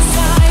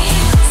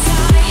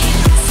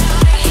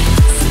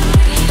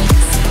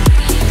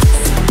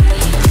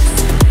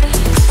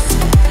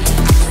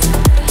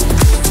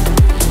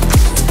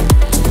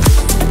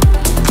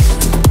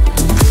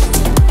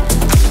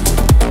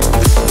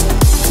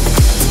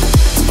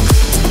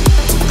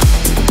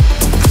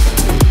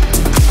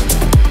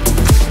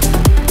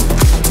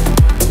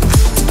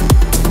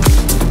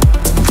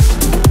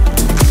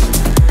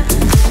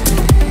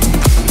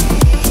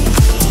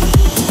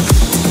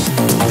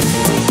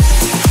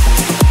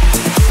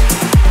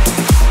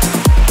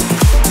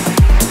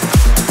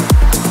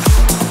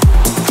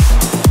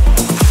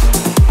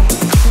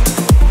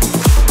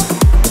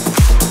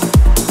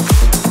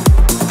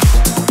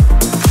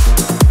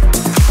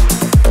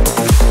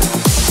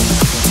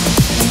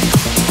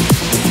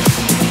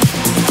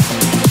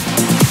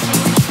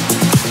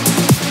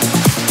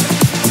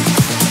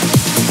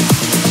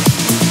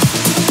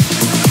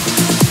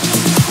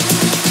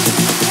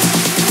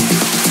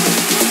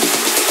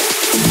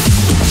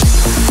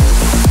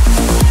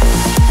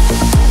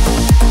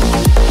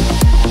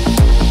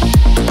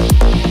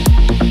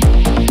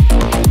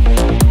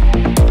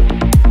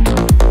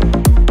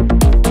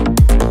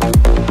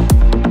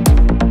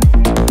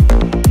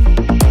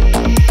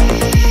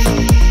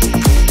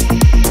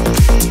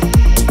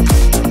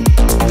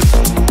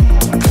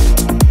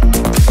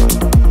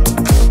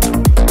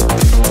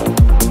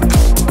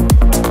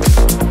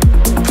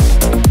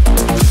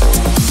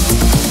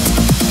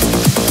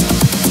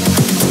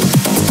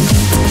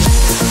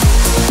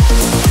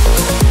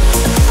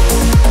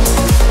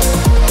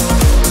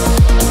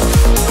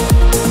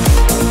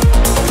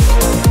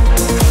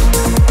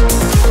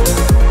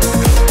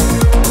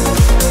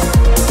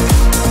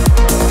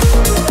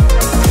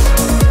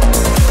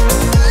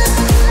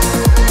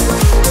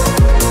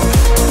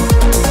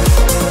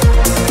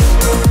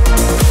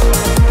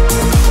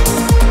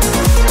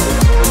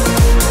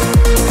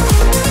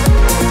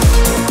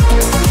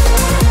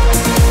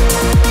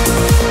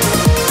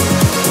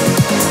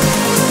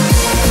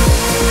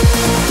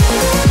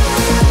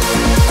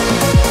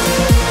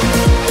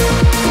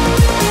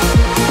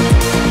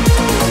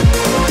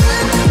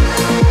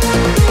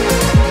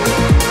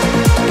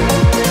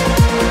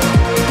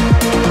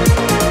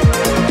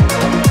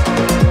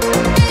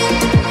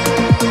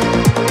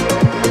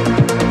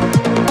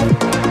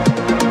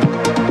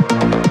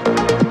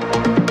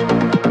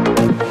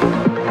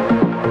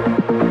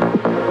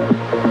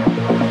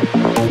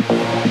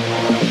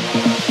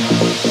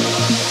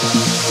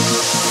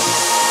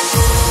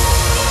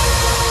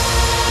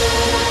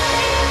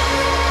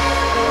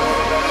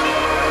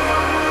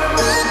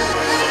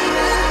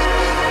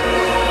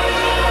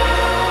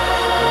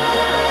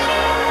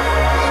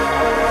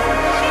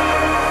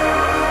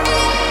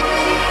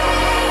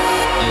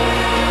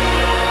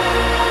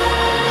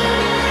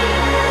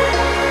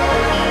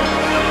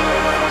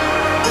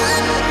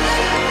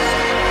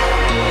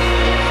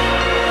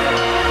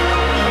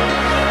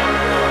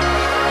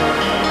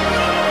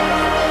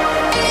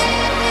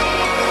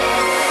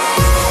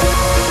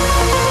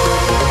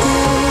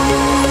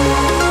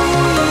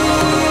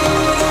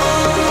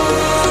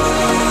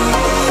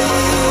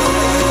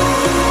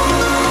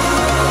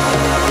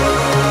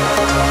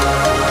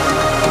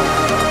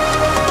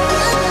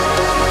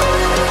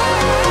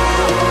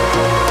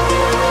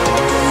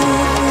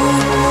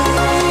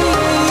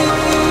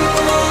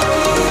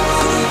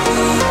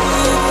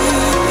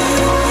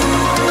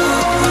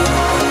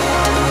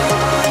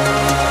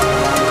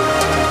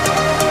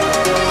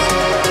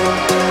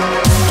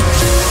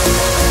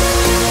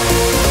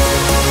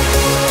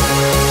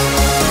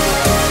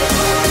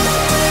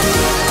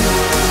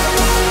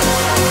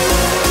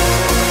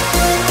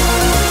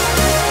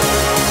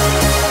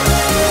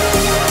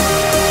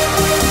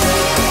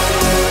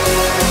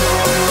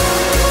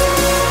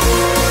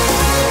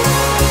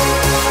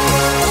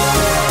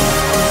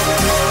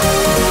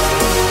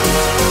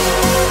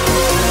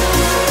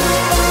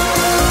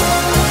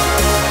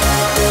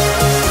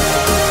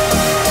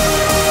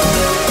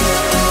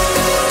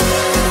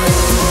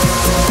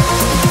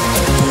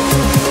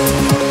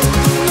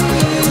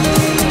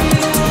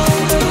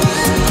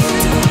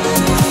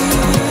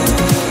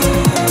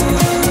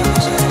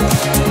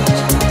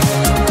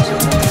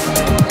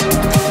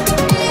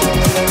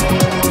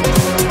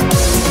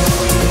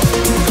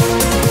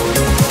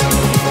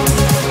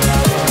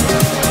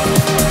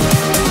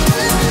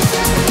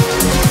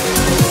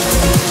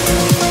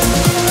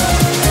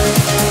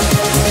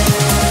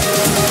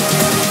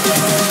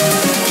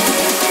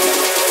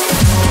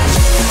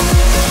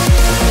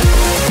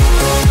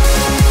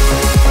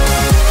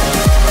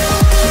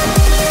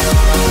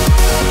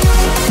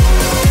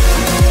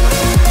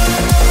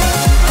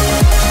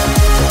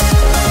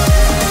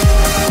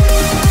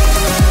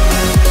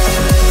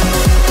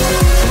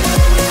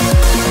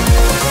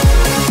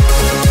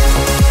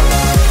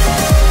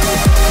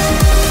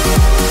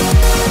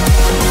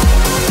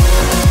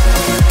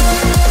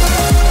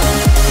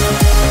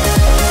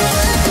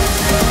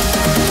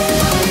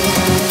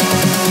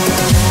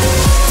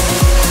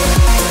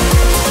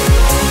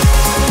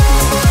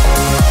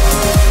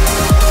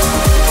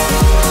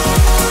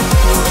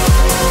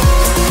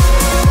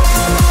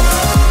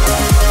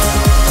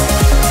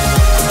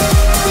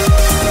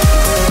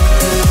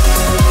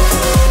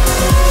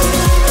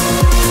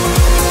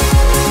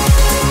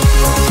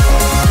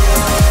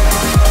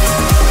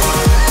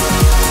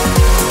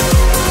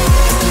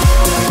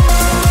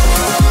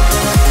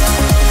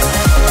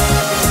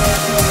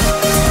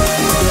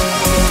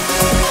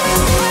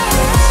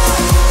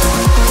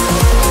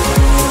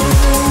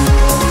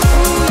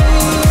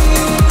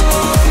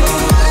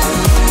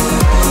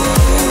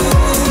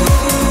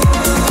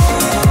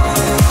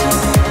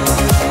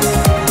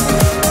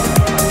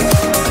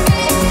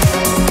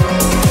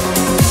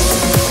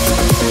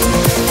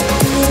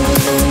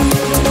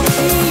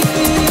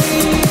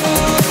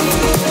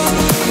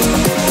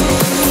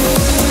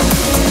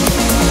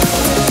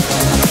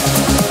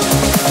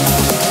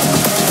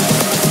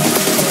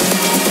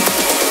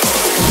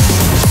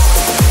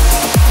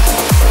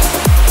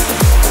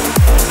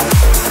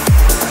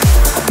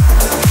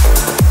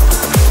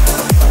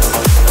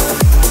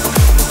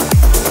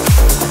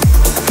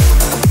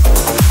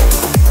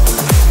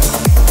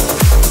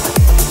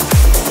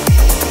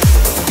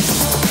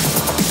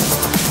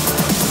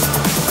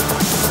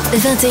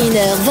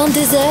 21h,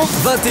 22h.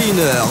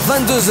 21h,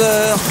 22h,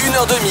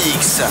 1h de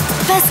mix.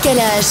 Pascal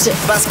H.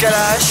 Pascal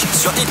H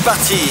sur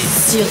Hitparty.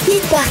 Sur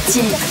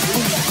Hitparty.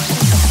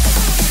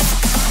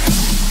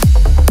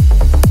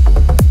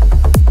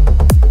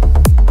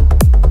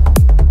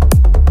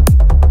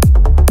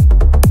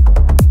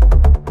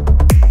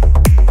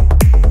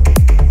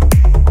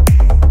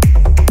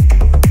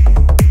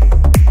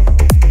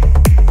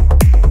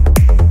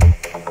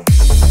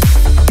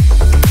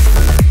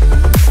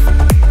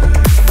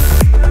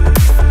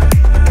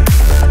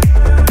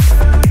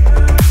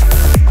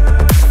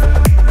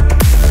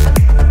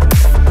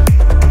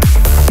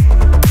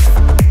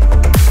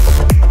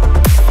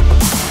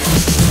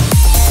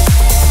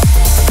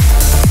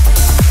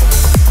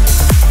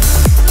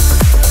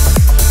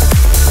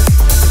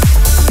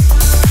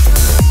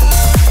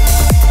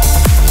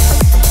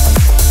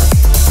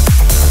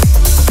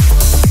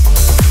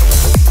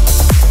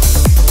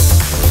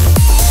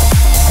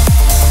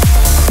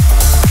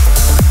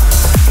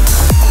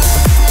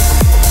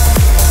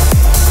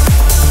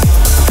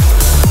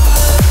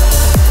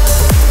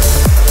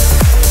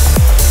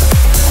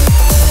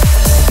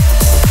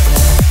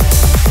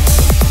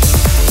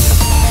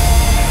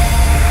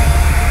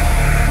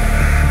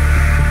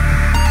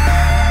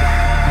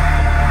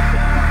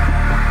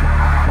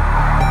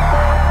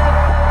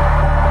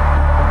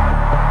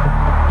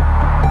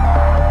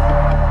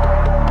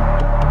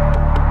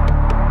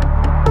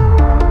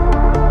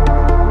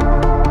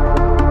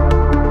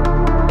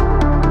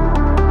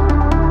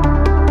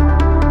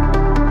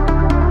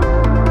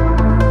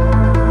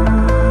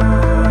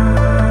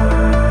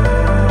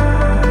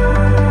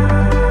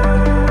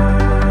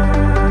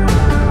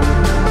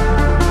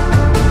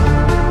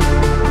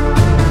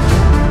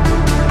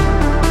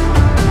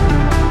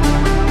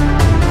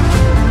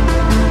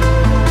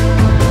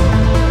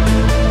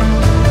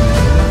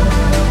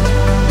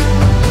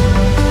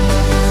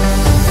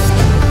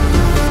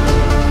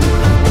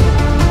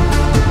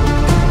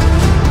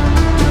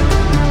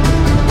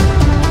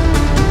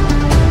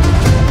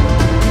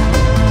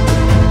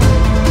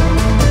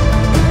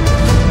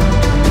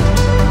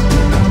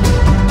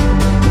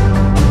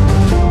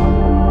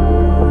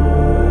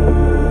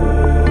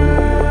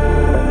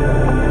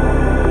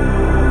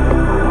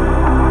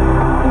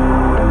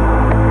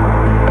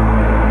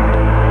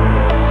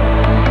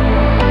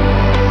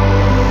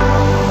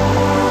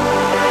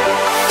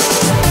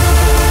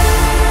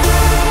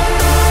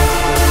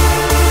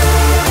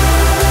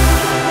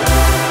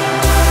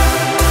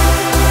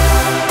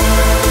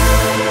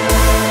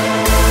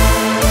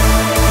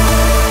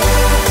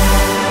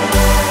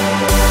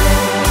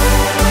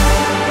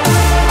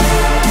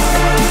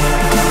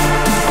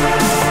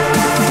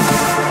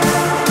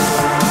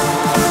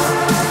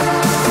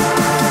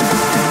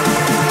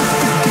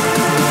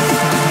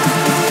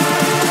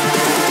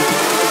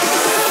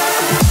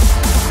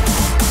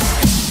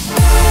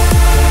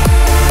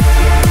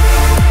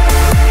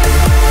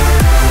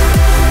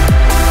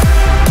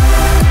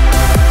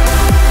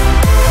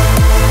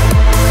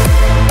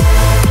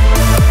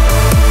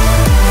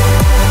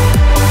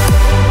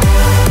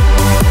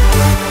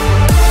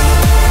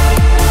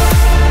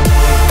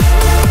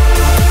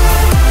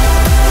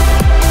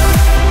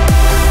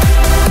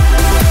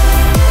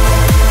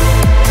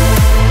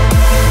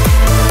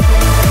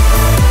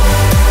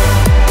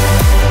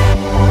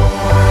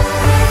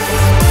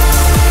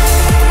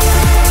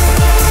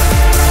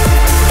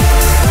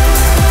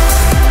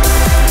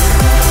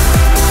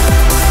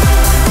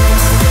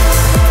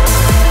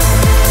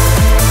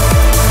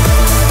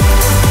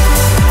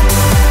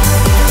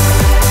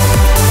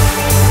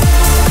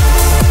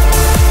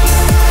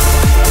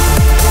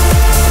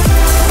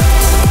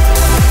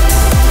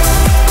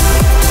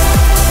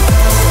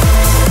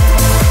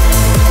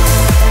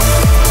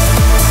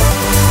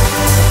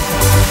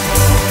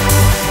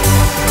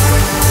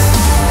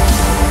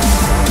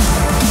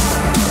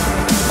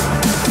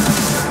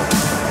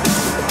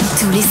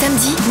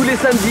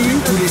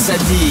 Tous les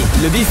samedis,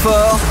 le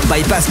Before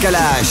by Pascal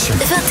H.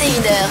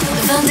 21h,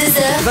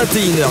 22h.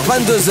 21h,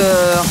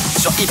 22h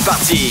sur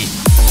Hitparty.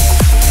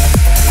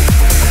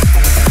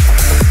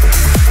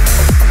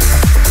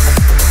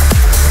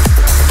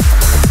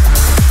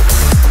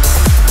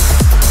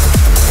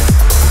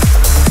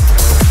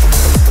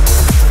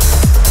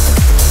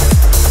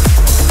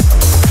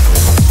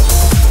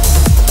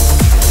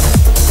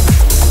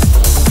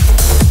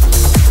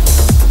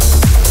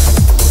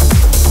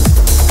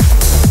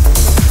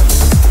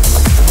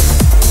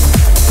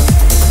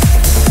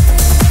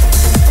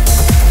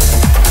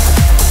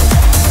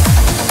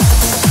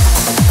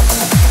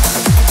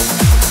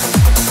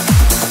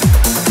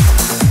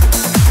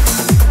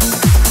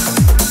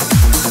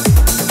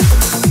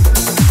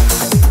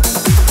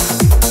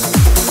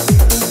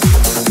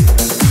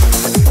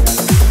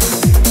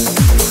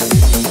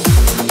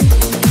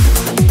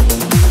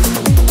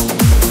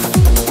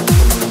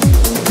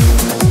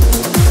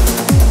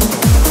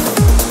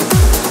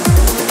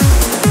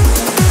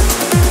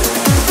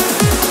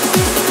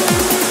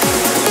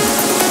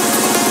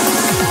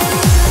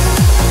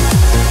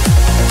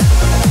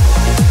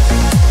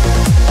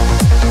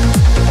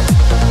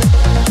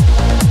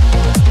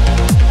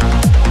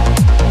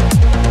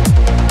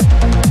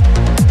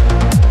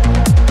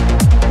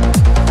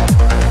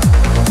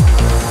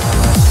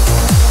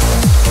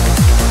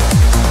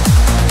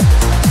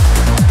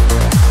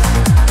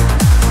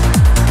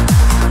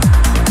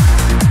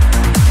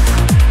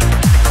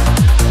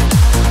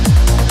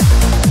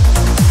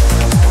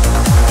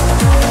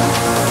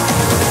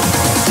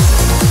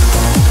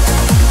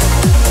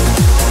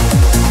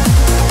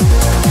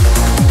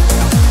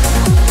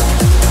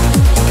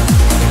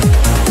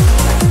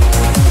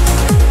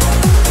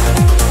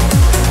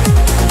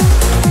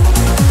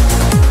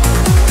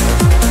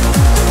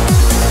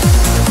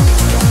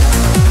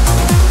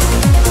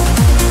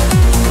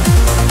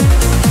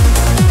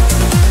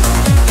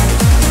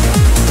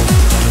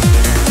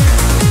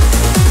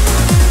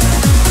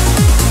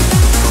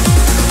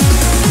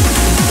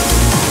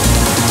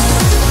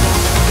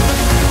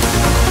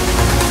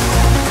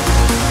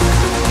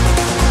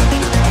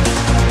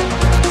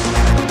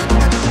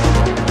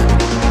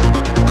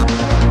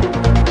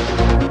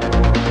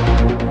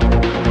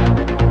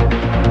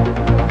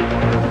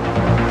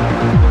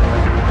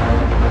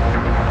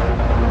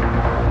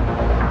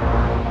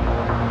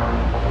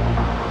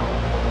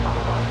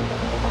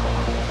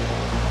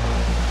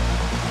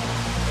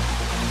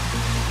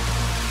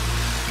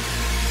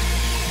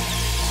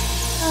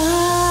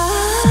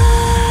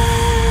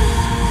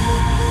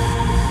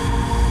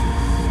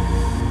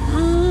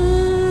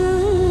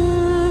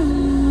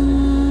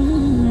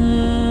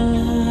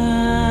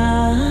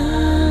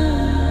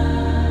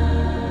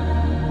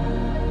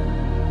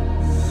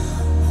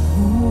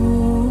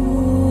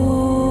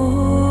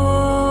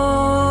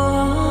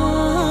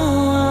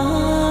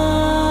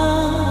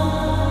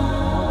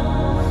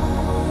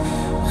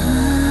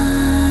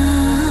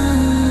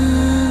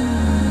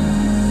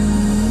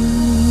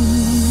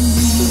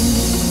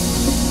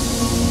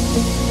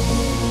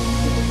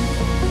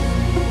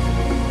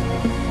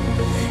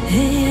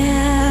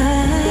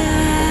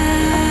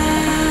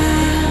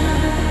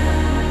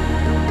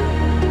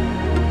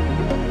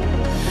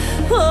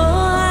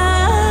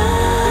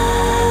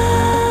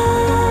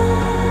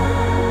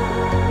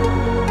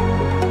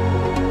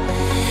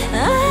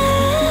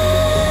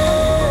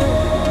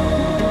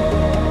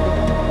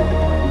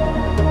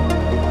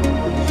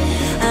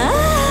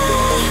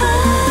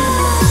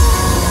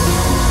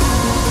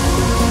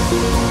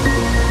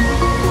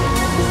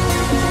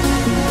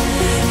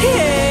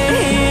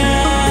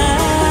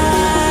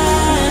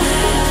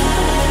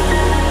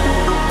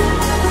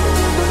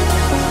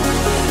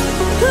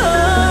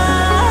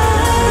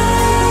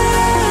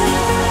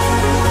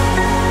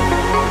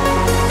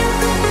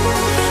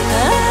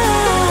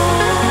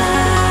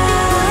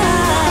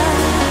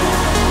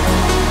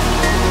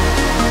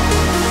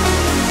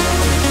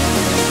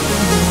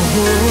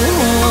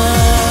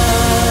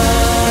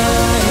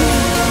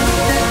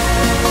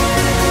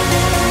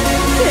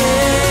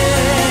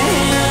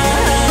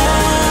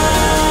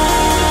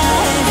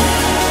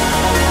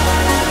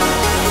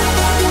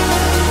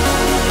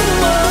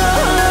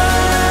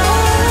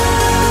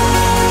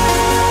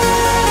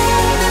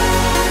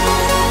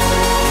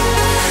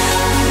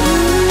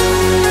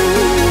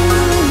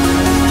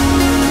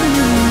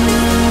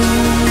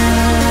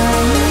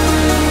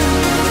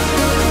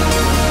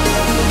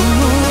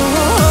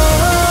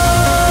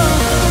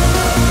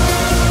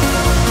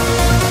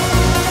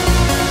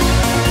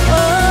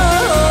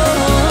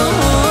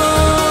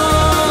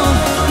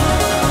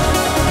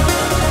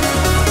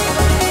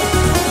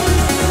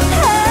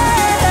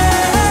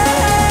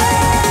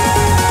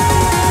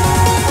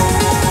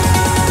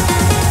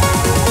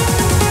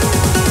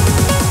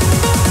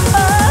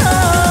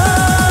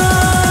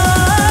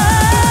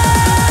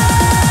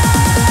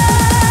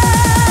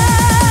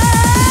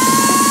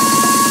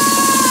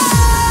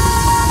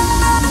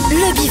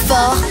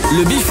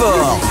 le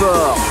Before.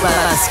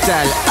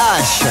 Pascal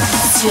H.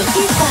 Sur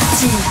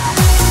Hitparty.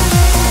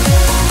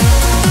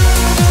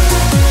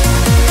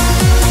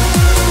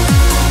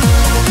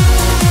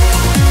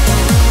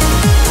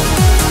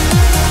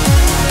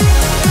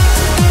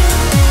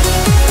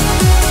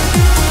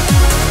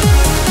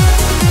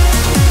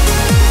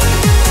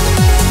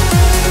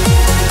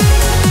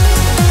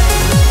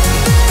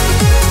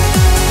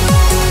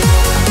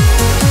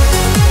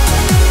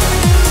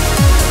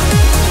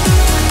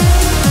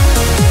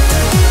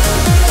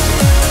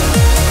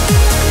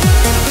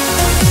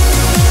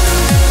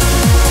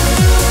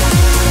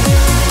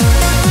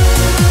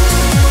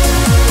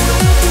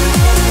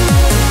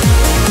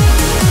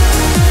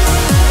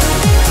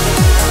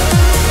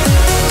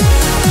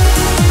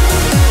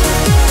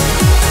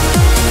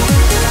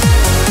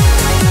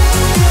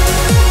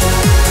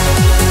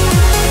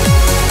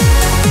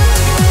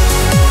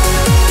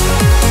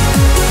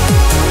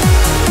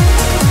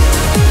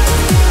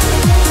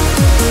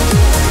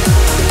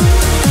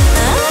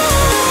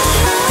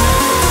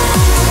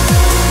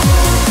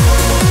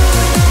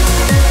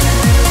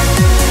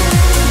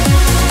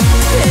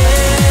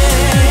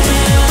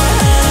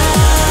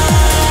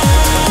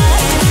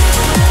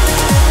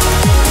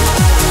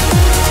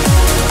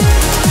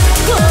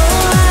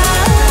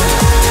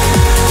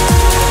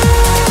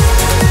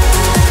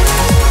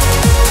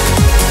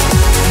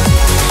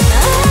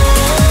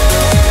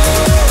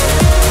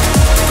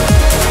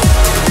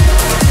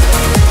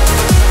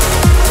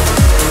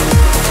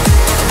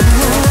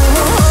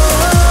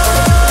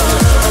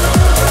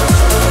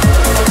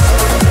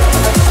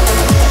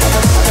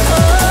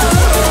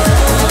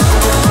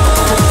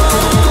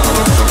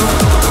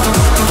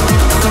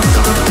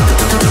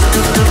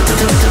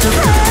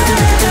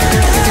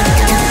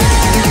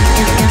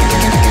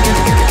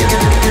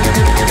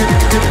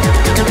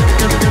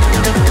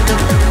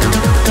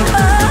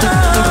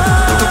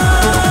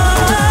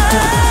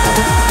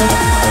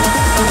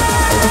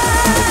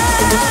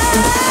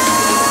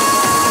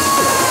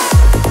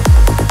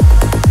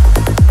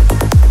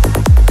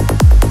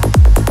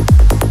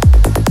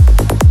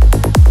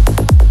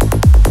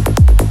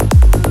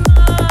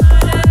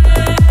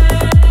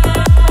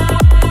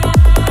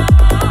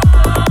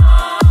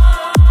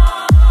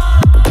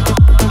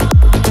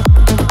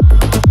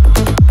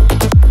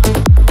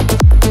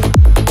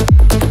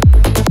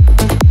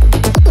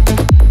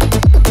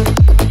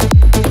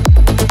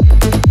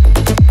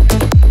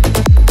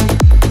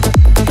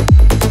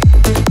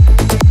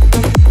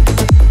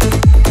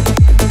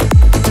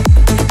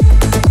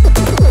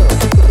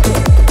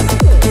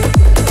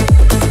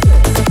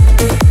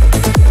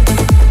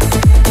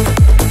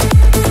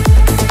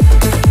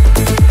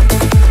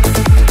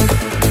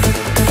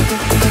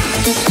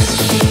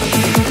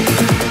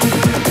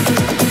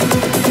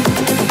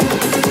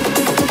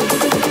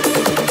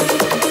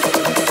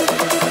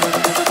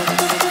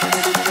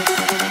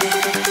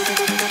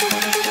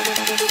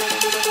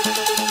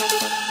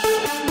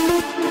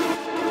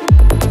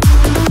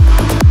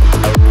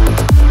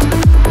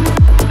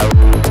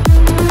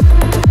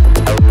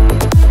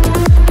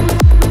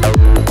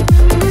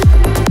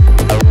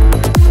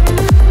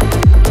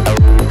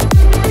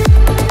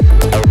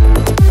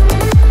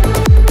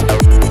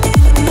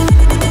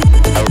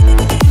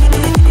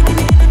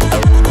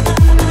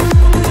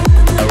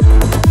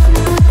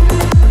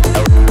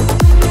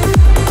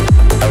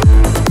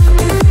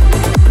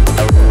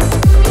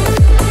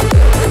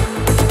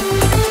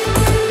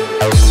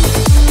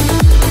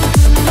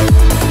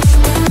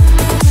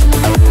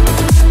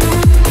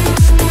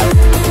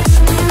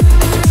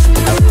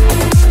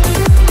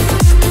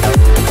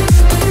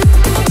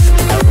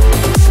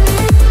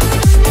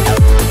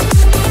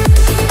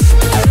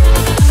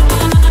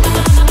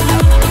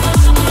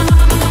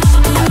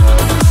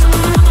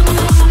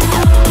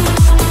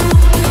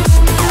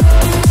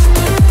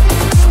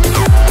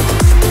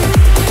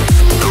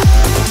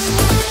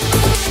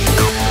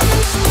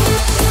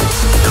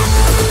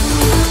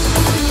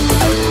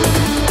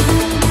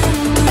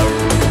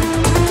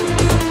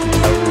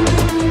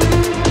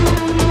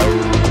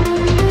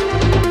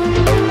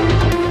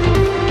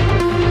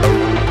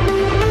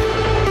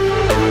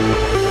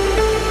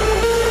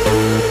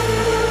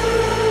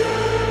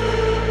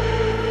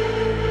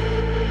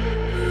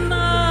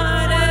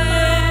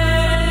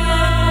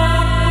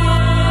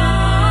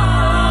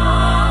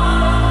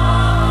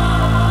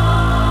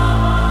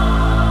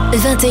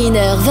 «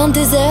 21h,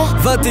 22h.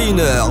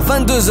 21h,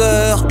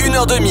 22h,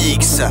 1h de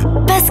mix.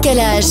 Pascal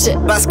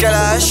H. Pascal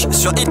H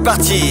sur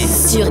Hitparty.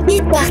 Sur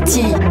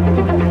Hitparty.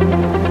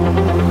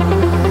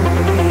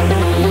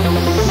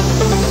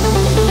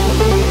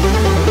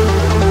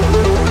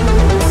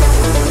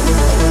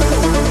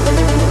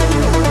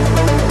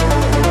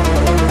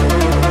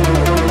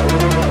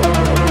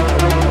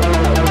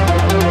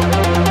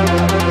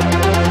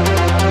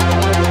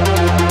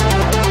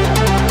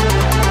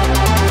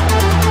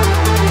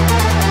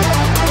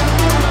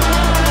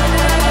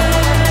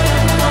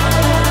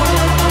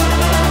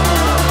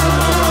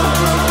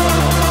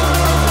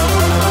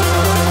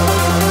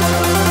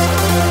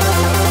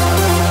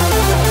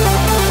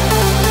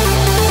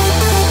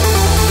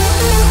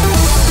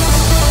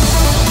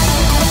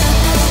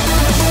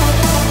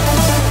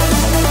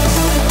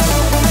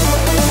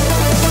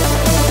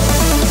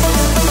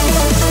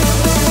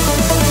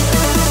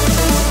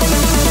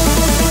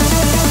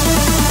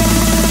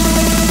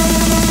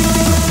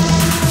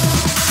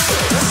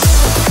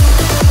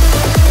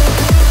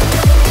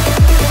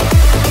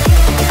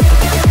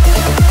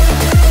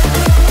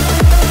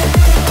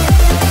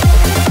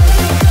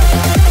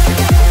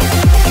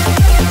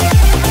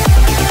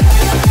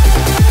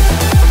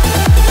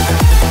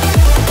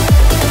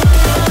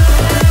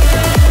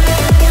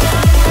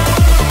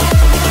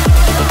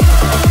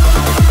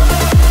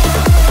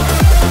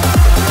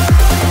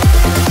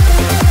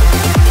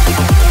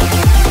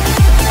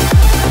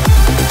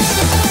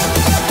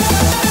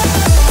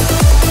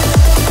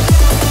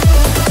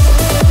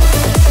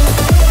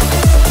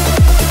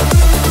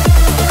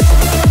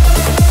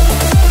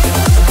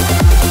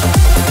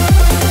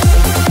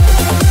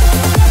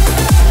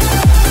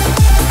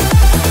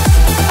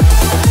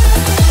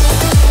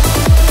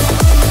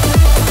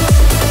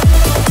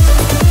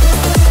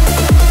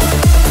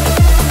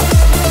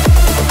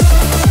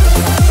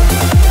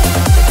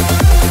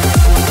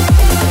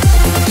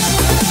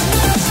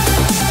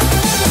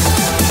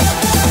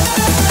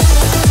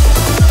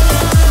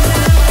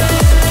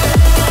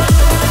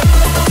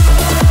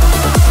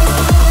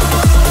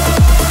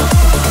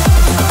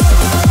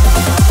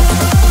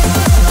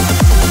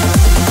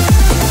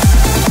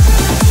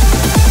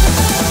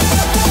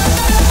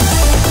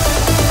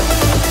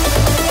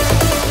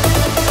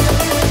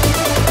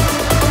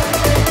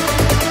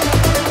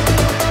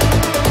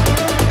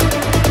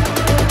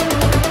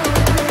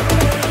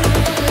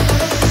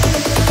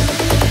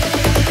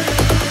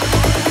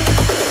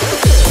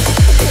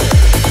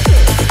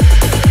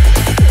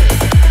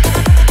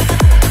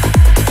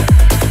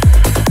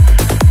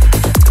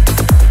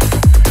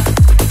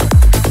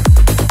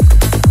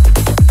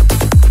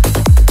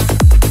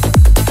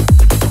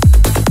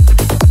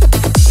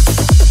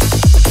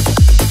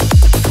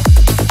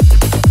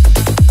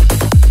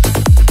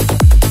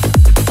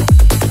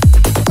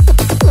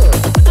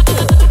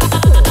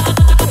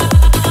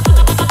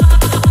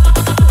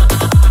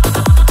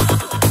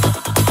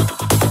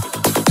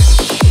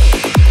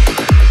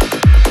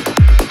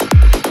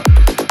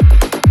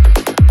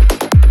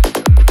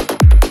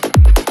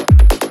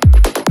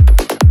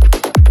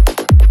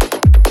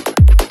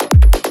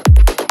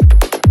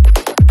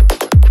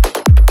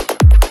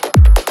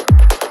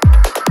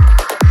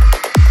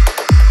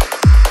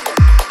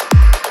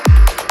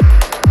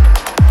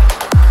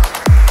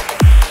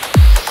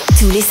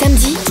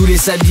 Tous les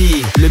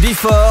samedis, le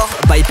Before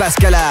by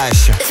Pascal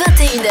H.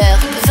 21h,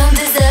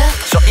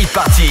 22h Sur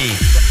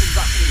Hitparty.